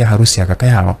kusherehekea harusi ya kaka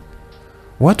yao.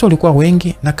 Watu walikuwa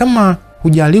wengi na kama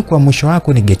hujaalikwa mwisho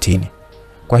wako ni getini.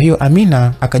 Kwa hiyo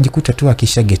Amina akajikuta tu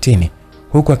akisha getini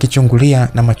huku akichungulia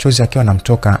na machozi akiwa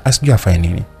anamtoka asijue afanye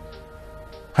nini.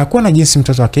 Hakuwa na jinsi,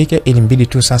 mtoto wa kike ilimbidi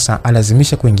tu sasa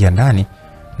alazimisha kuingia ndani,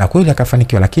 na kweli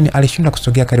akafanikiwa, lakini alishindwa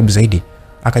kusogea karibu zaidi,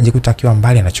 akajikuta akiwa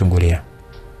mbali anachungulia.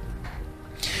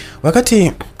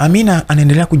 Wakati Amina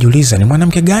anaendelea kujiuliza ni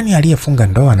mwanamke gani aliyefunga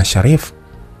ndoa na Sharif,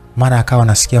 mara akawa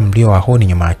anasikia mlio wa honi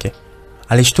nyuma yake.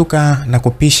 Alishtuka na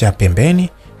kupisha pembeni,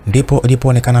 ndipo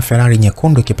ilipoonekana Ferrari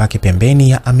nyekundu ikipaki pembeni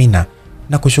ya Amina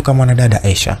na kushuka mwanadada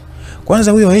Aisha.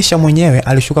 Kwanza huyo Aisha mwenyewe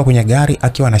alishuka kwenye gari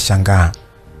akiwa anashangaa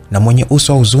na mwenye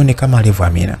uso wa huzuni kama alivyo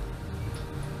Amina.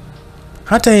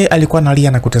 Hata yeye alikuwa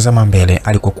analia na kutazama mbele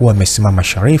alikokuwa amesimama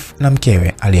Sharif na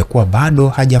mkewe aliyekuwa bado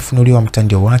hajafunuliwa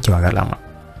mtandio wake wa gharama.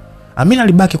 Amina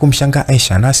alibaki kumshangaa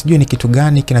Aisha na asijue ni kitu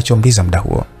gani kinachomliza muda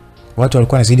huo. Watu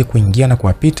walikuwa wanazidi kuingia na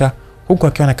kuwapita huku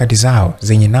akiwa na kadi zao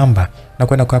zenye namba na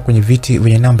kwenda kukaa kwenye viti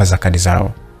vyenye namba za kadi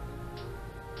zao.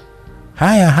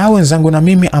 Haya, hao wenzangu na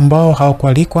mimi ambao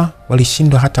hawakualikwa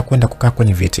walishindwa hata kwenda kukaa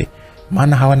kwenye viti,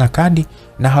 maana hawana kadi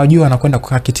na hawajui wanakwenda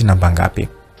kukaa kiti namba ngapi.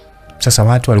 Sasa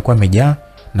watu walikuwa wamejaa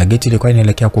na geti lilikuwa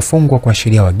inaelekea kufungwa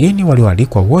kuashiria wageni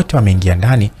walioalikwa wote wameingia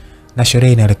ndani na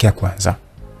sherehe inaelekea kuanza.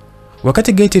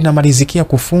 Wakati geti linamalizikia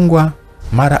kufungwa,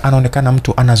 mara anaonekana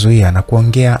mtu anazuia na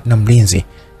kuongea na mlinzi,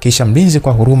 kisha mlinzi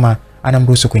kwa huruma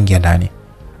anamruhusu kuingia ndani.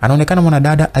 Anaonekana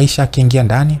mwanadada Aisha akiingia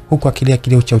ndani huku akilia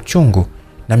kilio cha uchungu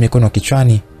na mikono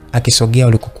kichwani akisogea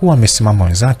ulikokuwa amesimama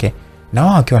wenzake na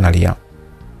wao akiwa analia.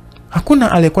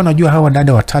 Hakuna aliyekuwa anajua hawa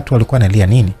dada watatu walikuwa wanalia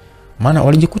nini, maana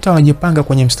walijikuta wanajipanga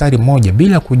kwenye mstari mmoja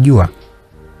bila kujua,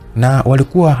 na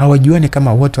walikuwa hawajuani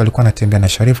kama wote walikuwa wanatembea na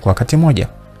Sharif kwa wakati mmoja.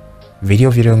 Video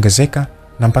viliongezeka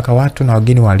na mpaka watu na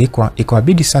wageni waalikwa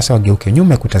ikawabidi sasa wageuke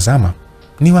nyuma kutazama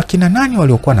ni wakina nani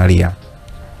waliokuwa wanalia.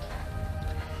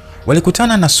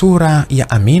 Walikutana na sura ya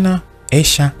Amina,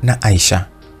 Aisha na Aisha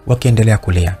wakiendelea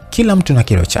kulia, kila mtu na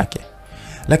kilo chake.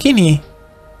 Lakini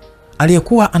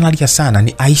aliyekuwa analia sana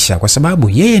ni Aisha kwa sababu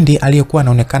yeye ndiye aliyekuwa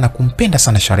anaonekana kumpenda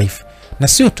sana Sharif, na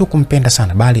sio tu kumpenda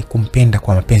sana bali kumpenda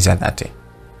kwa mapenzi ya dhati.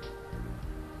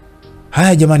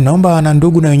 Haya jamani, naomba wana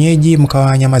ndugu na wenyeji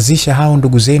mkawanyamazisha hao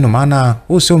ndugu zenu, maana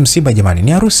huu sio msiba jamani,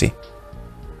 ni harusi.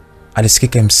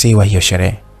 Alisikika MC wa hiyo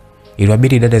sherehe.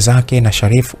 Iliwabidi dada zake na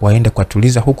Sharif waende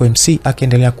kuwatuliza, huko MC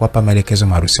akiendelea kuwapa maelekezo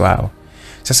maharusi wao.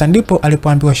 Sasa ndipo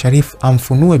alipoambiwa Sharif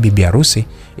amfunue bibi harusi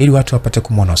ili watu wapate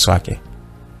kumuona uso wake.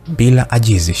 Bila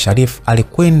ajizi, Sharif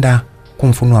alikwenda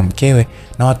kumfunua mkewe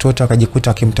na watu wote wakajikuta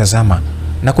wakimtazama,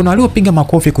 na kuna waliopiga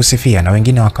makofi kusifia na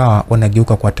wengine wakawa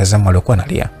wanageuka kuwatazama waliokuwa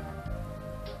wanalia.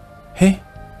 He?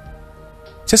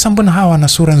 Sasa mbona hawa wana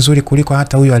sura nzuri kuliko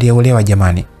hata huyo aliyeolewa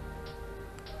jamani?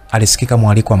 Alisikika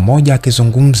mwalikwa mmoja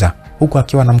akizungumza huku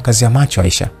akiwa anamkazia macho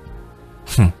Aisha.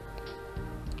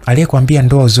 Aliyekwambia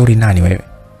ndoa uzuri nani wewe?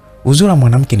 Uzuri wa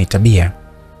mwanamke ni tabia.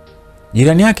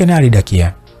 Jirani yake naye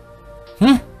alidakia.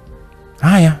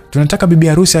 Haya, tunataka bibi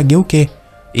harusi ageuke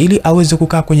ili aweze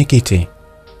kukaa kwenye kiti.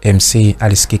 MC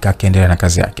alisikika akiendelea na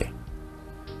kazi yake.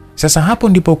 Sasa hapo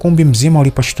ndipo ukumbi mzima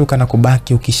uliposhtuka na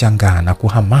kubaki ukishangaa na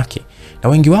kuhamaki, na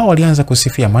wengi wao walianza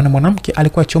kusifia, maana mwanamke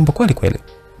alikuwa chombo kweli kweli.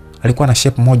 Alikuwa na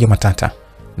shape moja matata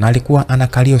na alikuwa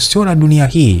anakalio sio la dunia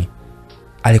hii.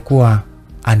 Alikuwa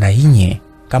anainye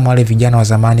kama wale vijana wa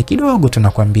zamani kidogo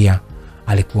tunakwambia,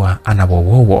 alikuwa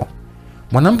anawowowo.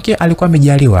 Mwanamke alikuwa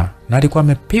amejaliwa na alikuwa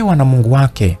amepewa na Mungu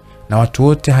wake, na watu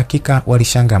wote hakika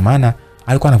walishangaa, maana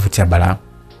alikuwa anavutia balaa.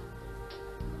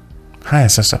 Haya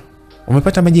sasa,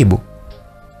 umepata majibu?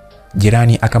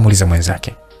 Jirani akamuuliza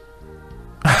mwenzake.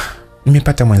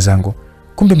 Nimepata mwenzangu.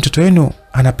 Kumbe mtoto wenu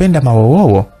anapenda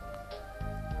mawowowo.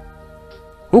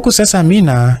 Huku sasa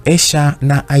Amina, Aisha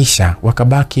na Aisha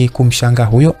wakabaki kumshangaa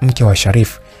huyo mke wa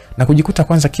Sharif na kujikuta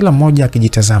kwanza kila mmoja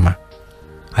akijitazama.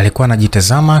 Alikuwa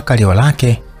anajitazama kalio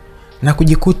lake na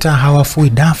kujikuta hawafui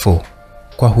dafu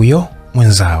kwa huyo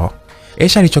mwenzao.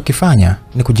 Aisha alichokifanya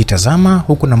ni kujitazama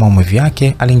huku na maumivu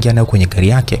yake aliingia nayo kwenye gari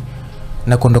yake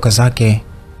na kuondoka zake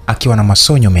akiwa na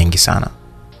masonyo mengi sana.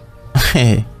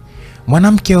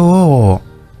 Mwanamke oo.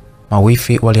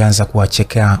 Mawifi walianza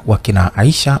kuwachekea wakina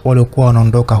Aisha waliokuwa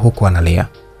wanaondoka huku analia.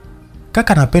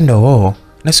 Kaka anapenda oo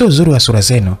na sio uzuri wa sura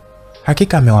zenu.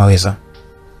 Hakika amewaweza.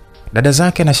 Dada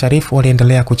zake na Sharifu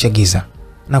waliendelea kuchagiza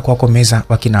na kuwakomeza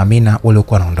wakina Amina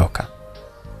waliokuwa wanaondoka.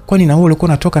 Kwani na wewe ulikuwa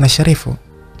unatoka na Sharifu?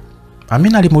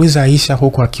 Amina alimuuliza Aisha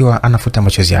huku akiwa anafuta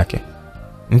machozi yake.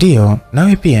 Ndiyo, na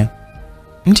wewe pia?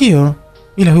 Ndiyo,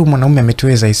 ila huyu mwanaume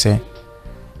ametuweza ise.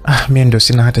 Mimi ndio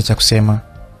sina hata cha kusema.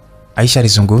 Aisha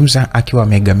alizungumza akiwa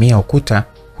amegamia ukuta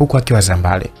huku akiwa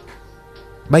zambale.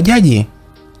 Bajaji,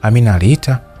 Amina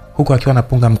aliita huku akiwa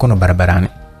anapunga mkono barabarani.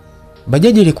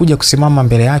 Bajaji ilikuja kusimama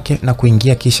mbele yake na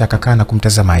kuingia kisha akakaa na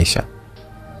kumtazama Aisha.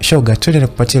 Shoga, twende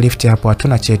nikupatie lift hapo,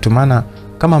 hatuna chetu maana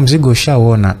kama mzigo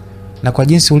ushaoona na kwa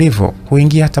jinsi ulivyo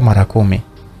huingia hata mara 10.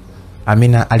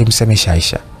 Amina alimsemesha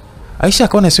Aisha. Aisha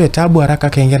akaona siwe tabu, haraka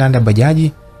akaingia ndani ya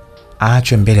bajaji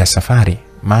aachwe mbele ya safari,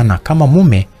 maana kama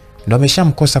mume ndo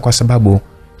ameshamkosa kwa sababu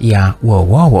ya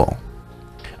wowowo.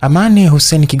 Amani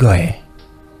Hussein Kigoe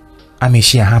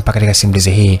ameishia hapa katika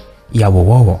simulizi hii ya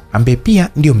wowowo ambaye pia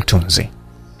ndio mtunzi.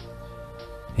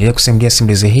 Ile kusimulia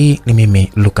simulizi hii ni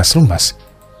mimi Lucas Lumbas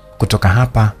kutoka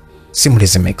hapa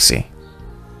Simulizi Mix.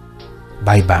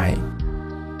 Bye bye.